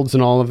worlds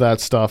and all of that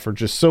stuff are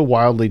just so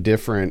wildly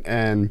different.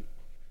 And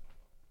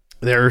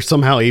they're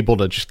somehow able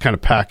to just kind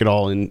of pack it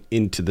all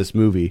into this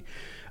movie.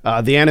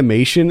 The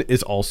animation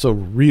is also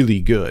really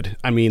good.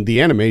 I mean,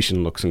 the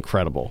animation looks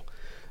incredible.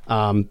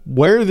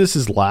 Where this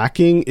is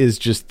lacking is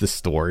just the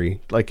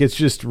story. Like, it's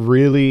just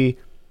really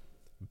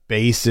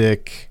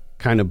basic,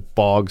 kind of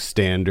bog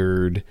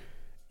standard,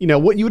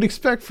 what you would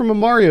expect from a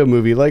Mario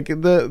movie. Like,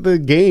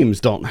 the games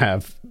don't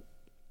have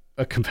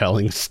a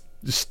compelling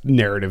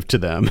narrative to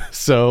them.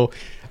 So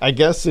I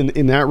guess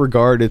in that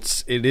regard,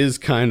 it is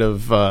kind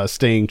of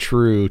staying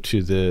true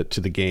to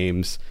the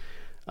games.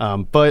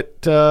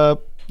 But I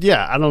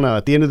don't know.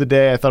 At the end of the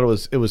day, I thought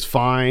it was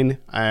fine.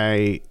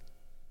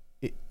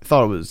 I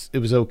thought it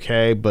was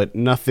okay, but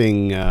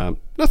nothing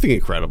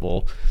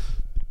incredible.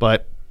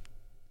 But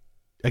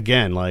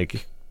again,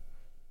 like,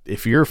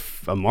 if you're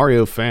a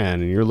Mario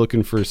fan and you're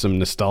looking for some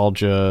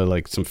nostalgia,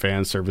 like some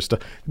fan service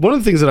stuff, one of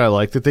the things that I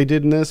liked that they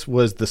did in this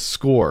was the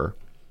score.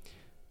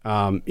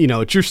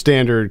 It's your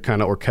standard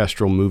kind of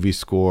orchestral movie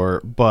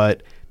score,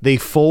 but they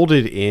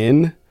folded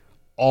in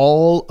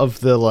all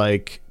of the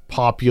like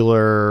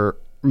popular,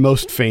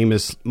 most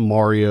famous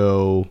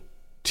Mario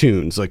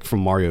tunes, like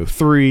from Mario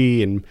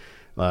 3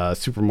 and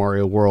Super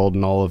Mario World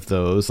and all of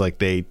those. Like,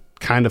 they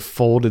kind of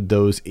folded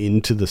those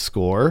into the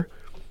score.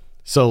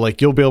 So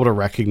like you'll be able to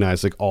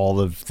recognize like all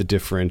of the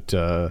different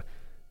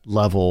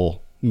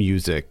level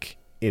music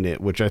in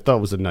it, which I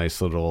thought was a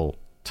nice little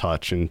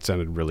touch and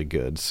sounded really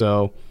good.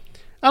 So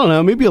I don't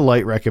know, maybe a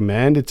light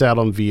recommend. It's out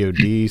on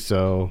VOD,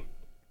 so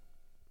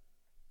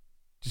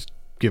just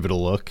give it a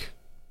look.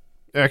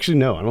 Actually,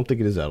 no, I don't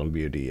think it is out on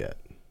VOD yet.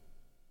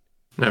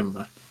 Never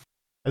mind.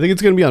 I think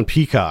it's going to be on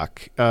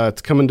Peacock.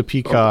 It's coming to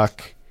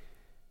Peacock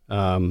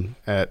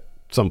at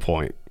some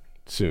point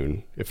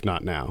soon, if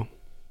not now.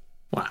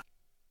 Wow.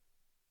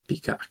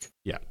 Peacock.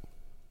 Yeah.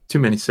 Too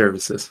many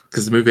services.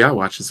 Because the movie I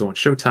watch is on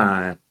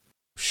Showtime.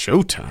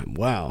 Showtime,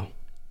 wow.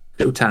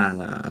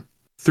 Showtime.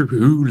 Through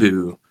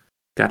Hulu.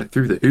 Got it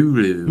through the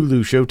Hulu.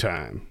 Hulu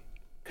Showtime.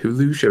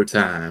 Hulu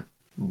Showtime.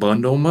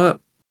 Bundle them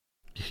up.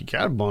 You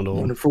got a bundle.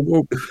 Wonderful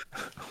world.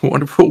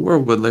 Wonderful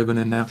world we're living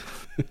in now.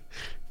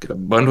 Gotta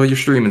bundle your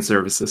streaming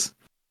services.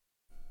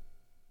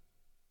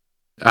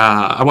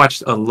 I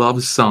watched A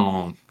Love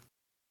Song.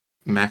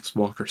 Max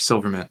Walker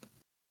Silverman.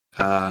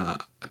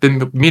 I've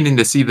been meaning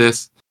to see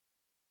this.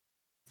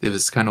 It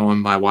was kind of on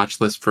my watch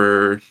list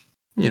for,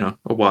 a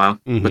while.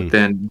 Mm-hmm. But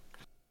then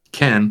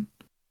Ken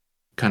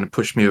kind of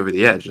pushed me over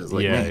the edge. I was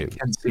like, man,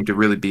 Ken seemed to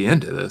really be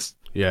into this.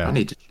 Yeah. I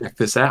need to check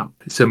this out.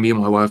 So me and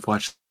my wife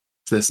watched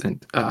this,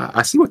 and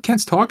I see what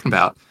Ken's talking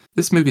about.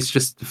 This movie's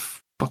just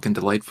fucking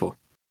delightful.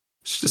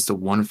 It's just a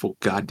wonderful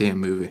goddamn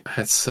movie. I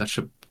had such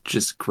a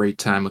just great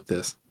time with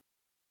this.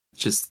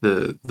 Just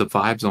the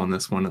vibes on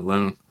this one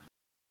alone,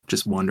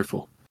 just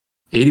wonderful.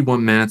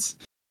 81 minutes,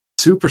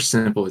 super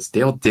simple. It's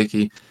Dale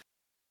Dickey.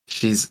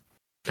 She's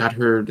got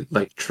her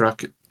like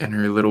truck and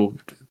her little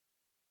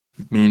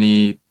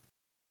mini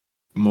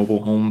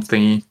mobile home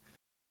thingy.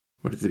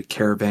 What is it, a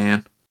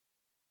caravan?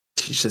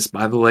 She's just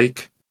by the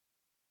lake.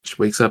 She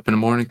wakes up in the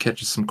morning,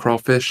 catches some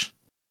crawfish,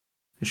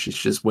 and she's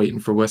just waiting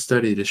for West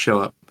Study to show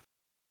up.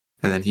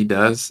 And then he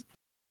does,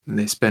 and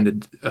they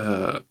spend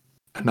a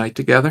night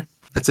together.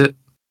 That's it.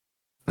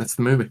 That's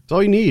the movie. That's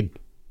all you need.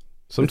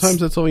 Sometimes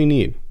that's all you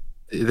need.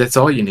 That's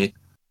all you need.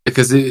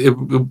 Because it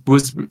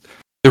was,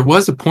 there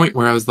was a point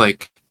where I was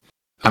like,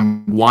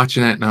 I'm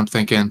watching it and I'm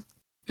thinking,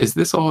 is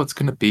this all it's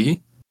going to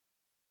be?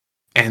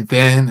 And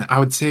then I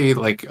would say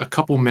like a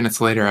couple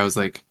minutes later, I was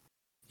like,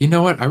 you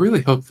know what? I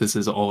really hope this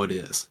is all it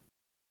is.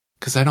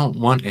 Because I don't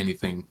want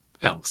anything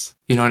else.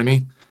 You know what I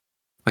mean?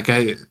 Like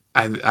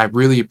I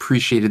really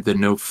appreciated the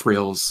no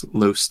frills,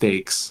 low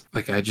stakes.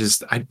 Like I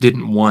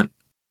didn't want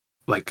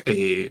like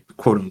a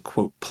quote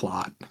unquote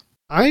plot.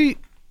 I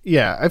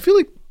feel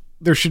like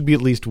there should be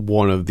at least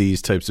one of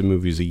these types of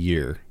movies a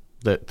year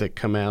that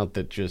come out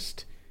that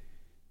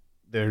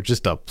they're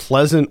just a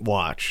pleasant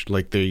watch.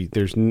 Like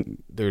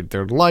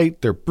they're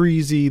light, they're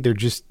breezy,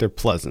 they're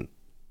pleasant.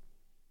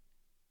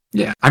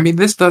 Yeah, I mean,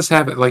 this does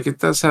have it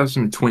does have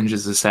some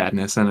twinges of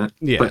sadness in it.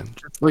 Yeah, but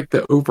just like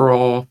the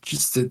overall,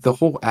 just the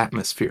whole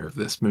atmosphere of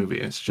this movie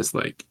is just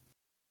like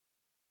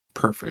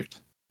perfect,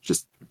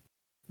 just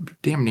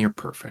damn near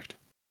perfect.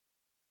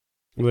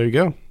 Well, there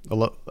you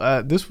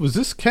go.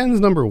 This Ken's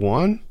number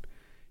one.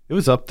 It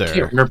was up there. I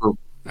can't remember.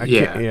 I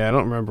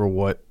don't remember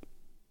what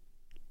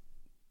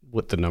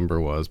the number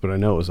was, but I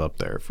know it was up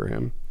there for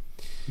him.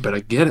 But I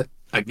get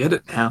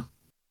it now.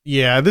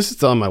 Yeah, this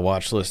is on my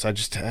watch list. I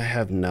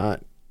have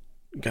not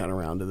gotten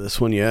around to this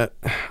one yet.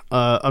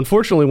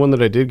 Unfortunately, one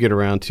that I did get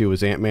around to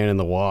was Ant-Man and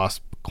the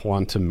Wasp: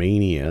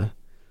 Quantumania.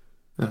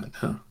 Oh,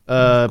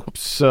 no.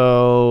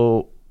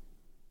 So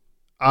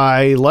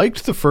I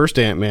liked the first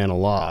Ant-Man a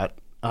lot.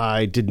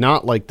 I did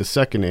not like the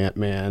second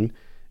Ant-Man,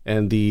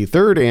 and the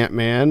third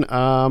Ant-Man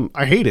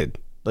I hated.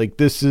 Like,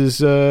 this is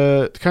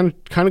kind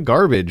of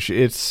garbage.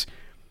 It's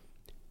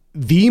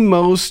the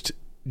most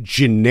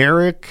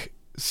generic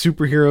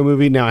superhero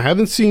movie. Now, I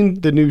haven't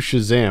seen the new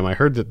Shazam. I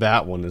heard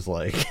that one is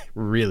like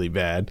really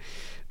bad,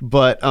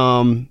 but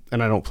and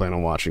I don't plan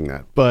on watching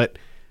that. But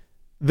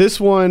this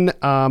one,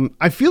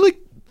 I feel like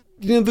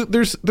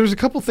there's a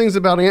couple things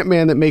about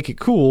Ant-Man that make it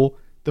cool.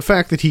 The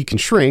fact that he can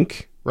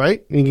shrink,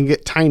 right, and he can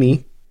get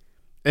tiny,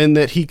 and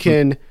that he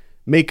can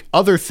make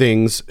other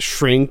things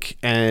shrink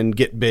and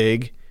get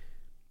big.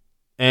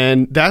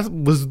 And that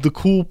was the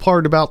cool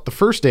part about the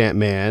first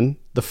Ant-Man.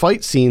 The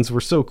fight scenes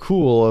were so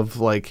cool of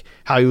like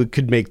how you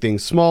could make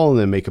things small and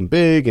then make them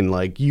big, and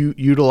like you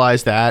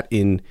utilize that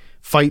in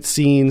fight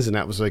scenes, and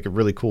that was like a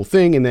really cool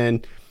thing. And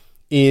then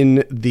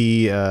in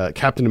the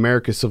Captain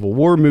America Civil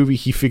War movie,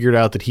 he figured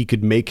out that he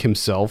could make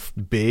himself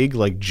big,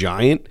 like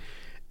giant,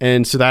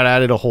 and so that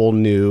added a whole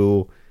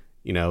new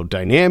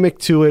dynamic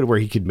to it where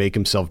he could make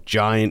himself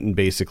giant and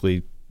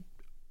basically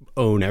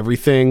own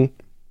everything.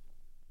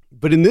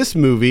 But in this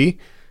movie,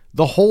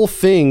 the whole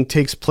thing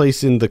takes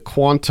place in the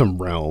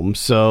quantum realm.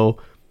 So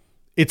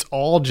it's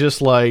all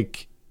just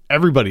like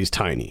everybody's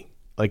tiny.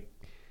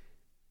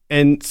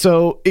 And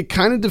so it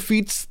kind of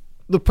defeats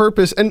the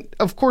purpose. And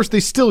of course they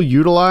still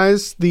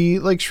utilize the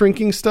like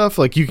shrinking stuff.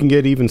 Like you can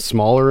get even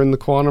smaller in the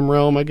quantum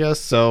realm, I guess.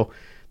 So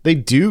they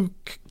do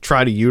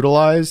try to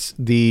utilize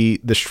the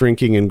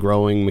shrinking and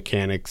growing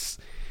mechanics,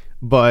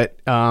 but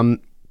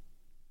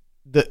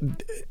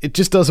it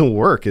just doesn't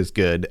work as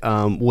good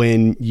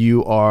when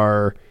you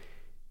are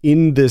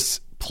in this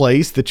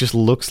place that just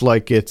looks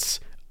like it's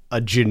a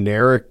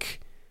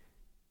generic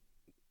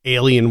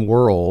alien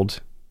world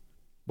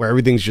where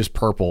everything's just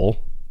purple,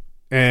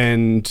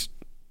 and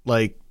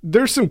like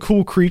there's some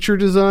cool creature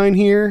design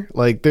here.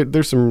 Like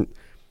there's a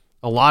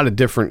lot of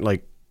different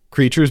like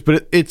creatures,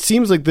 but it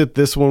seems like that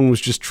this one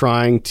was just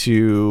trying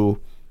to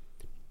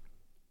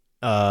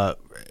it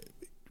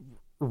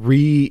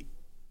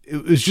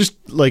was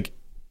just like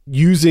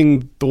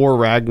using Thor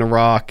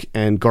Ragnarok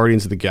and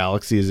Guardians of the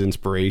Galaxy as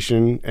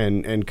inspiration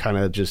and kind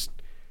of just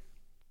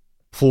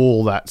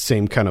pull that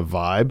same kind of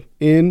vibe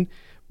in,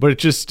 but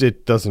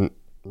it doesn't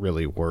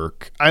really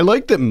work. I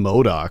like that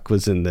MODOK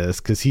was in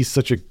this because he's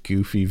such a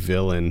goofy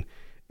villain,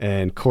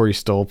 and Corey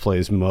Stoll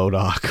plays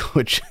MODOK,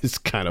 which is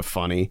kind of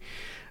funny.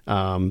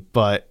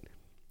 But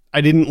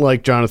I didn't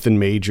like Jonathan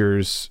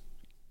Majors'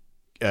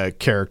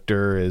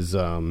 character as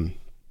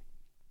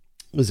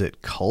was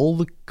it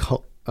Kang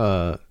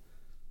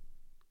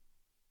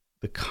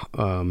the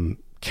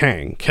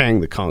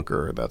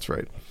Conqueror. That's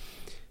right.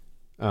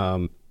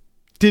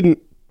 Didn't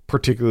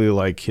particularly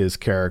like his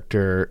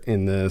character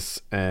in this,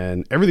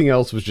 and everything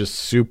else was just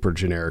super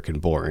generic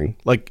and boring,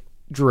 like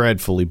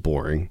dreadfully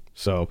boring.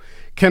 So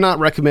cannot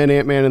recommend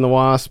Ant-Man and the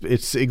Wasp.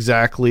 It's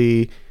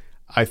exactly,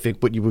 I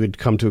think, what you would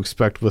come to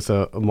expect with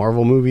a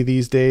Marvel movie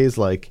these days.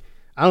 Like,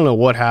 I don't know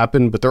what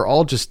happened, but they're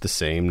all just the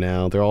same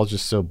now. They're all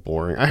just so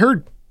boring. I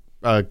heard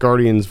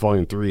Guardians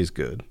Volume 3 is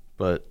good,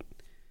 but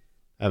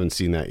I haven't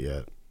seen that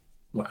yet.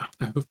 Wow.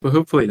 But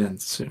hopefully it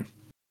ends soon.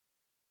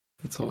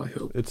 That's all I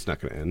hope. It's not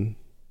going to end.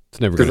 It's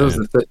never going to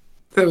end.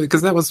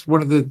 Because that was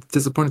one of the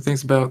disappointing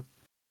things about,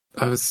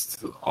 I was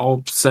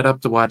all set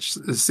up to watch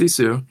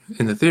Sisu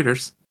in the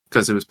theaters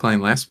because it was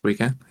playing last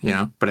weekend,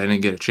 but I didn't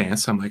get a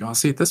chance. So I'm like, I'll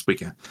see it this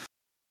weekend.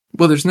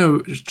 Well, there's no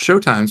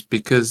showtimes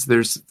because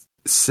there's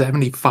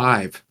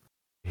 75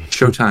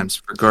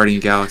 showtimes for Guardian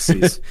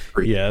Galaxies.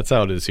 Yeah, that's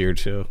how it is here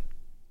too.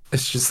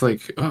 It's just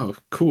like, oh,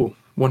 cool.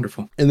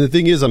 Wonderful. And the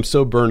thing is, I'm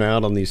so burnt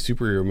out on these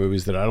superhero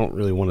movies that I don't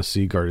really want to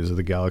see Guardians of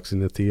the Galaxy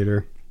in the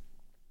theater.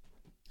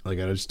 Like,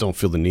 I just don't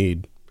feel the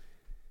need.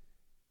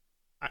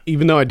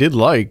 Even though I did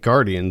like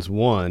Guardians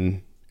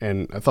 1,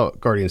 and I thought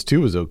Guardians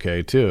 2 was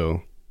okay,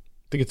 too.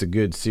 I think it's a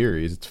good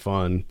series. It's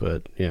fun,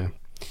 but yeah.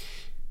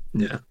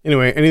 Yeah.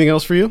 Anyway, anything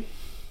else for you?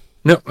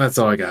 No, that's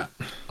all I got.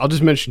 I'll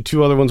just mention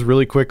two other ones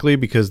really quickly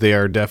because they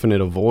are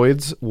definite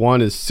avoids.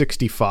 One is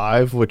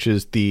 65, which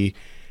is the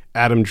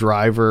Adam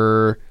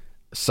Driver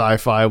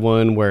sci-fi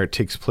one where it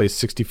takes place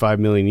 65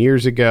 million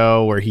years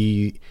ago, where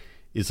he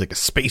is like a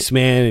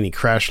spaceman and he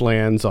crash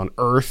lands on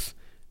Earth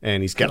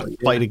and he's got to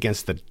fight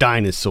against the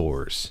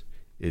dinosaurs.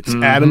 It's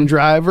Adam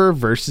Driver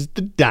versus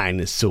the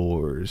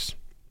dinosaurs.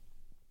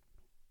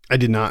 I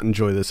did not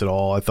enjoy this at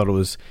all. I thought it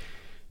was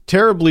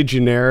terribly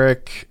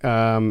generic.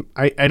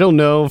 I don't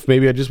know if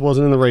maybe I just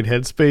wasn't in the right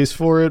headspace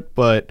for it,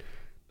 but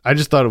I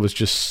just thought it was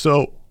just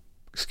so,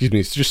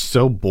 it's just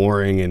so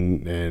boring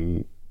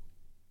and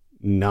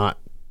not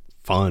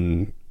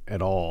fun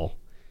at all.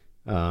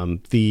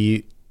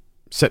 The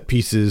set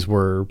pieces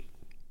were,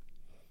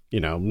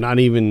 not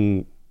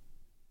even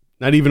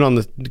on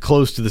the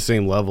close to the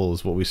same level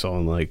as what we saw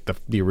in like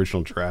the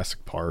original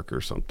Jurassic Park or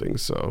something.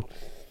 So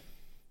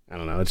I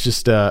don't know. It's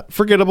just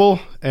forgettable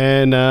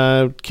and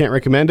can't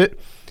recommend it.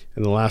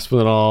 And the last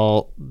one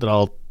that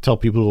I'll tell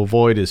people to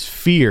avoid is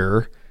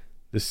Fear.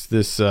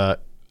 This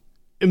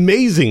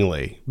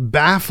amazingly,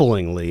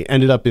 bafflingly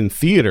ended up in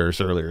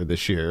theaters earlier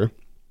this year,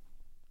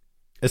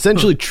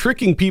 essentially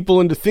tricking people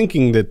into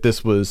thinking that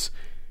this was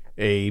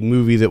a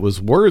movie that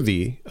was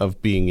worthy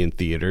of being in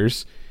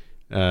theaters.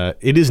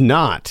 It is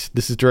not.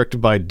 This is directed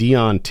by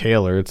Dion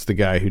Taylor. It's the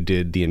guy who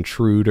did The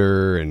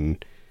Intruder,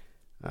 and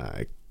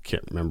I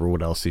can't remember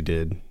what else he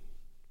did.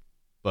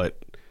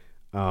 But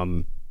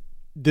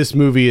this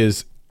movie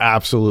is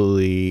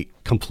absolutely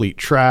complete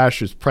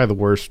trash. It's probably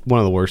one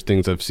of the worst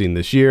things I've seen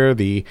this year.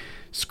 The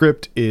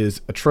script is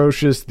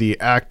atrocious. The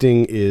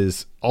acting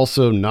is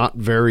also not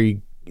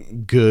very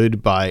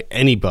good by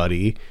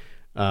anybody.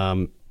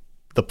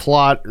 The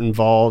plot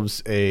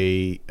involves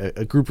a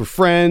group of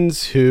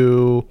friends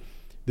who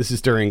this is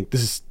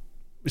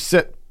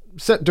set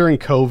during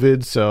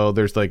COVID, so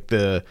there's like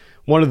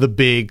one of the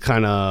big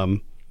kind of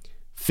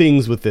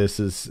things with this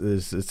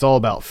is it's all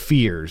about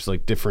fears,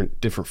 like different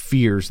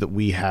fears that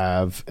we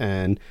have,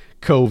 and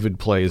COVID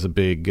plays a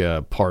big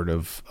part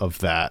of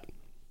that.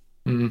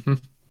 Mm-hmm.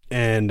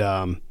 And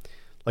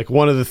like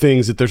one of the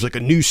things that there's like a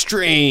new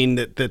strain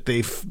that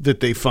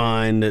they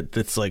find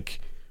that's like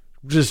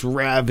just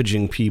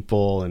ravaging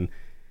people, and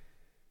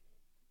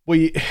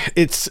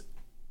it's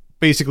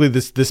basically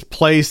this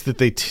place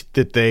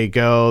that they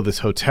go, this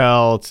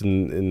hotel. It's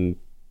in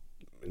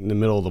the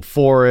middle of the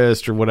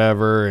forest or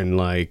whatever, and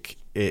like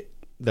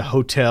the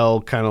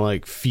hotel kind of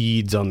like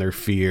feeds on their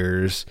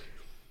fears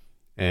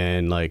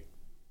and like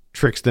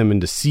tricks them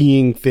into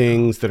seeing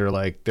things that are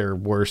like their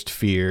worst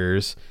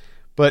fears.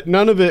 But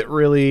none of it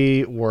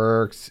really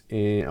works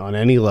on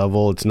any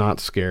level. It's not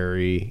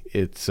scary.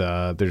 It's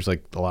there's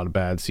like a lot of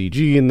bad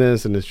CG in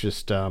this, and it's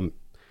just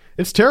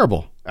it's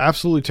terrible,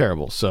 absolutely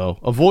terrible. So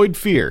avoid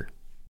fear.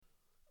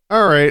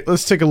 All right,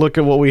 let's take a look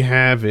at what we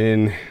have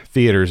in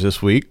theaters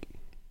this week.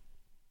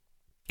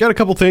 Got a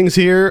couple things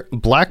here.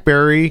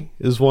 Blackberry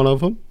is one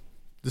of them.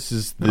 This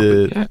is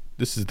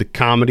the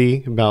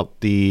comedy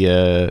about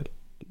the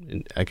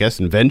I guess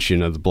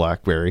invention of the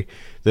BlackBerry,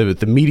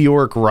 the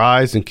meteoric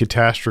rise and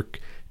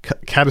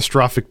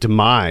catastrophic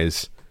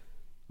demise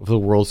of the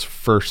world's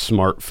first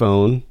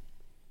smartphone.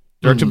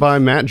 Directed by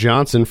Matt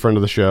Johnson, friend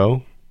of the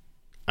show.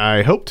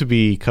 I hope to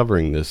be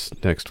covering this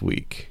next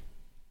week.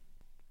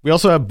 We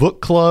also have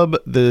Book Club,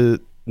 the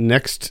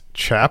next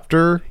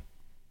chapter.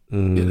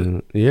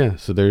 Yeah,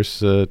 so there's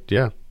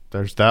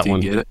that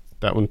one. Get it?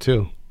 That one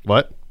too.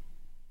 What?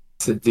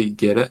 So do you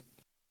get it?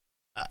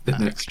 The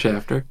next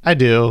chapter? I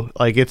do.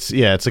 Like it's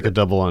like a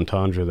double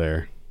entendre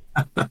there.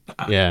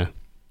 Yeah.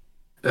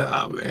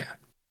 Oh man.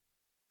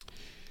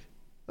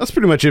 That's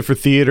pretty much it for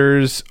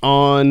theaters.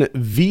 On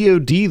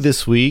VOD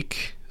this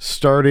week,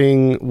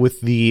 starting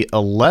with the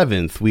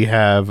 11th, we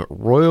have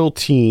Royal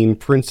Teen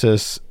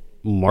Princess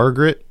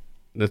Margaret.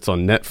 That's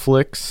on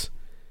Netflix.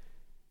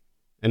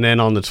 And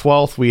then on the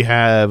 12th, we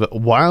have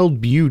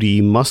Wild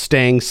Beauty,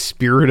 Mustang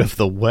Spirit of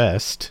the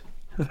West.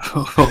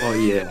 Oh,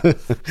 yeah. I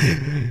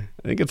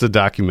think it's a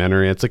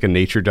documentary. It's like a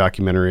nature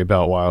documentary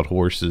about wild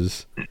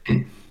horses.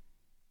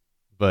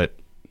 But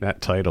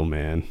that title,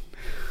 man.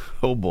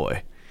 Oh,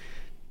 boy.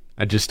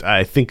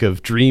 I think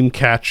of dream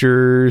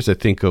catchers. I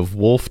think of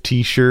wolf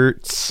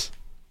t-shirts.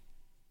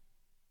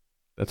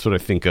 That's what I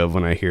think of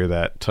when I hear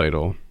that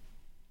title.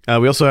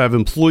 We also have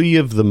Employee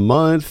of the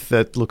Month.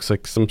 That looks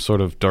like some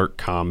sort of dark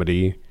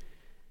comedy.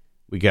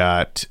 We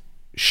got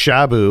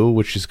Shabu,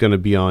 which is going to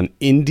be on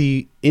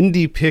Indie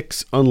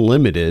Pix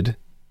Unlimited.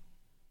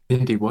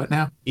 Indie what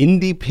now?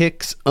 Indie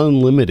Pix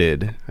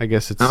Unlimited. I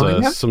guess it's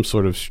yeah? some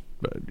sort of...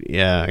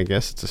 I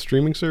guess it's a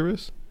streaming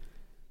service.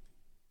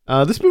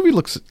 This movie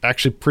looks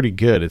actually pretty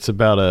good. It's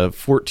about a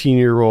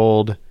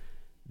 14-year-old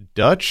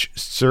Dutch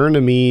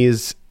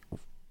Surinamese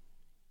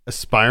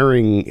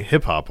aspiring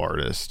hip-hop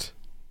artist.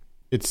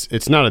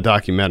 It's not a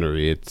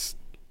documentary. It's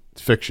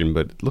fiction,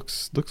 but it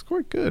looks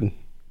quite good.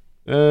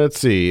 Let's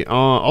see.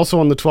 Also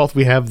on the 12th,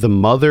 we have The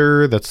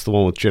Mother. That's the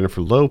one with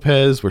Jennifer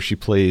Lopez, where she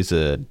plays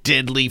a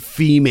deadly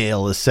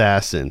female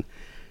assassin.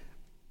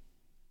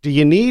 Do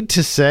you need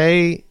to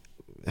say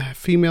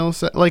female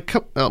assassin?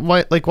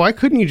 Why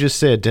couldn't you just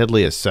say a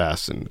deadly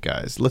assassin,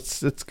 guys?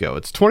 Let's go.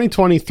 It's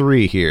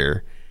 2023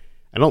 here.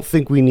 I don't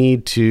think we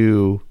need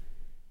to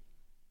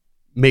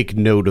make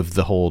note of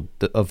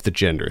the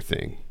gender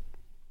thing.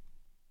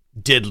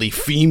 Deadly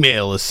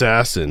female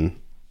assassin.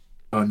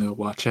 Oh no,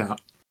 watch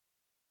out.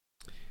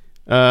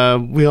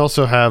 We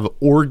also have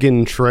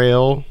Oregon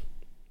Trail.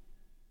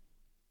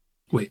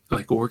 Wait,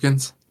 like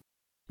organs?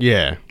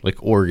 Yeah,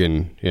 like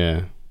Oregon,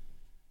 yeah.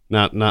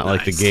 Not nice.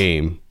 Like the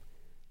game.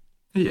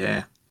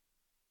 Yeah.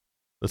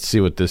 Let's see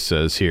what this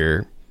says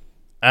here.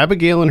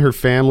 Abigail and her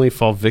family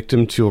fall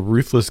victim to a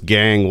ruthless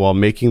gang while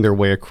making their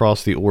way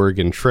across the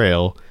Oregon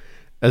Trail.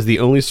 As the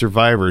only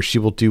survivor, she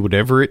will do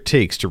whatever it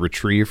takes to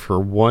retrieve her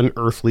one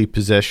earthly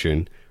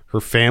possession, her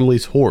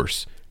family's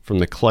horse, from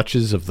the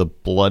clutches of the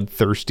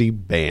bloodthirsty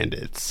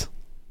bandits.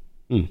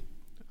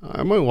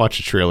 I might watch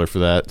a trailer for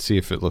that, see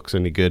if it looks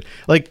any good.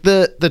 Like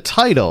the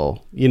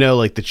title,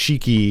 like the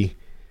cheeky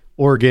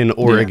Oregon,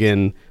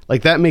 yeah.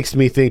 Like that makes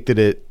me think that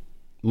it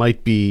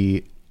might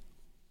be,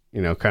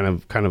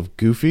 kind of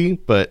goofy,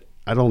 but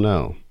I don't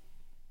know.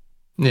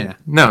 Yeah,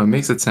 no, it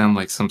makes it sound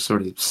like some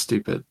sort of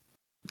stupid,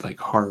 like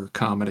horror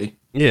comedy.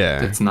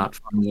 Yeah, it's not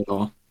funny at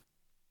all.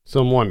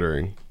 So I'm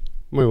wondering,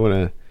 I might want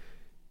to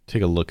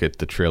take a look at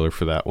the trailer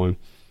for that one.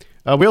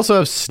 We also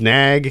have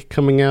Snag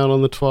coming out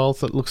on the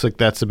 12th. It looks like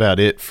that's about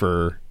it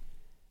for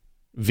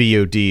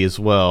VOD as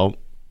well.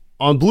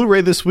 On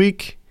Blu-ray this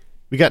week,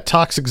 we got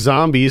Toxic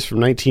Zombies from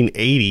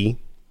 1980.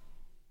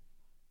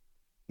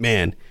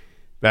 Man,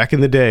 back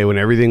in the day when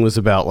everything was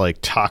about like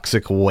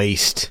toxic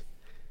waste,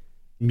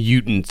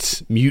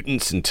 mutants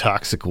and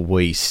toxic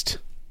waste.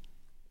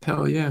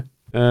 Hell yeah.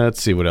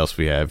 Let's see what else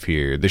we have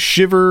here. The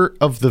Shiver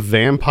of the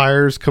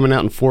Vampires coming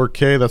out in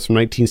 4K. That's from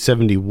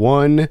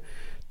 1971.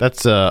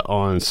 That's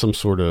on some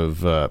sort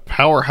of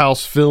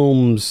Powerhouse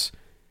Films.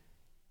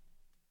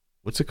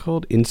 What's it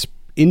called?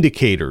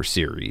 Indicator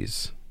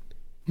series.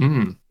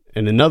 Mm.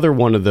 And another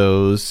one of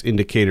those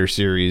Indicator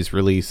series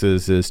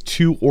releases is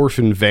Two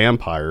Orphan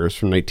Vampires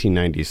from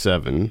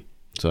 1997.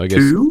 So I guess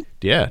two?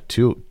 Yeah,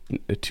 two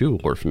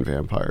Orphan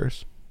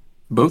Vampires.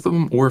 Both of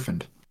them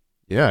orphaned.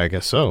 Yeah, I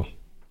guess so.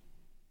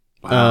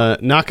 Wow.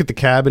 Knock at the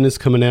Cabin is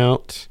coming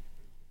out.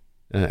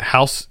 Hand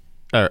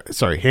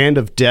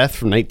of Death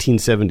from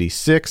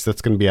 1976.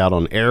 That's going to be out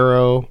on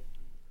Arrow.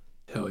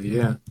 Hell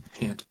yeah.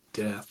 Hand of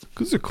Death.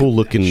 It's a cool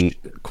looking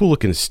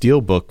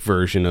steelbook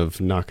version of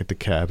Knock at the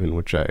Cabin,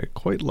 which I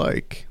quite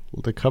like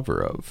the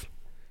cover of.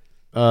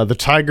 The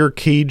Tiger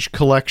Cage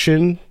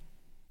collection.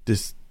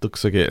 This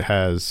looks like it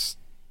has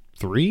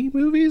 3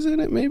 movies in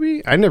it,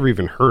 maybe? I never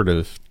even heard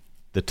of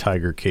the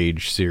Tiger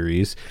Cage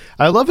series.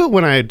 I love it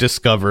when I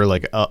discover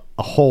like a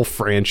whole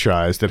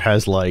franchise that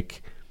has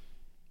like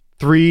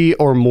 3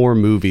 or more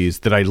movies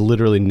that I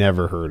literally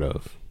never heard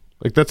of.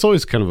 Like, that's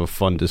always kind of a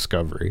fun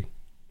discovery.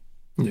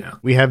 Yeah.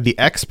 We have The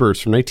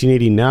Experts from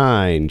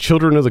 1989,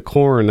 Children of the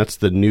Corn. That's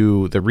the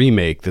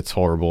remake. That's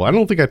horrible. I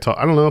don't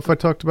know if I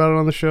talked about it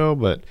on the show,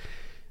 but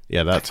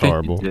yeah, that's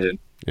horrible. You did.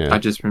 Yeah. I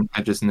just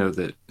know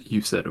that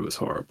you said it was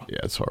horrible. Yeah,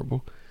 it's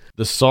horrible.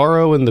 The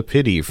Sorrow and the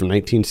Pity from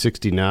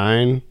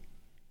 1969.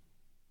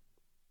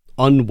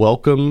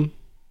 Unwelcome.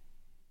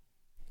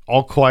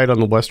 All Quiet on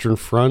the Western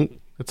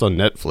Front. That's on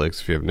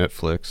Netflix if you have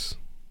Netflix.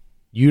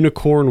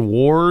 Unicorn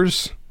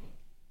Wars.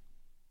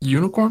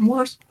 Unicorn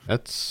Wars?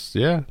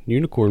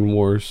 Unicorn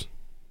Wars.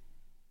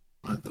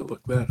 I have to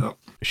look that up.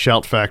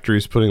 Shout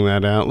Factory's putting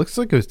that out. Looks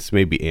like it's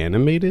maybe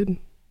animated.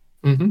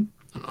 Mm-hmm.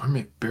 An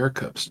army of bear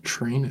cubs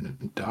train and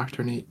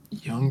indoctrinate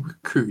young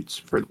recruits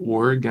for the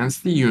war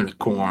against the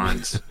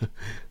unicorns.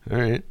 All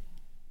right.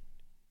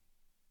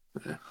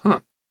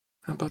 Huh.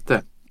 How about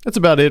that? That's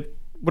about it.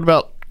 What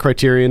about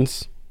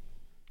Criterion's?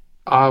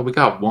 We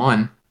got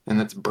one, and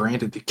that's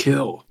Branded to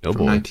Kill Oh, from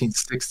boy.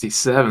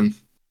 1967.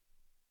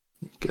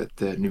 Got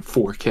the new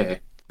 4K,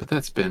 but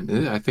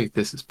I think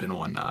this has been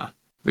on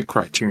the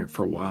Criterion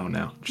for a while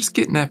now. Just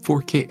getting that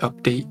 4K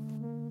update.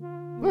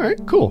 All right,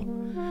 cool.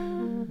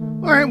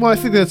 All right, well, I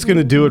think that's going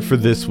to do it for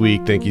this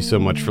week. Thank you so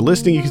much for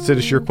listening. You can send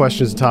us your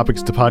questions and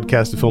topics to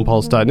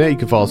podcast@filmpulse.net. You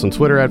can follow us on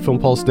Twitter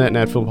 @filmpulse.net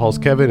and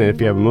 @filmpulsekevin. And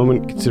if you have a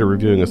moment, consider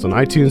reviewing us on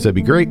iTunes. That'd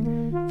be great.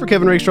 For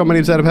Kevin Rakestraw, my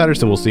name's Adam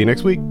Patterson. We'll see you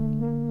next week.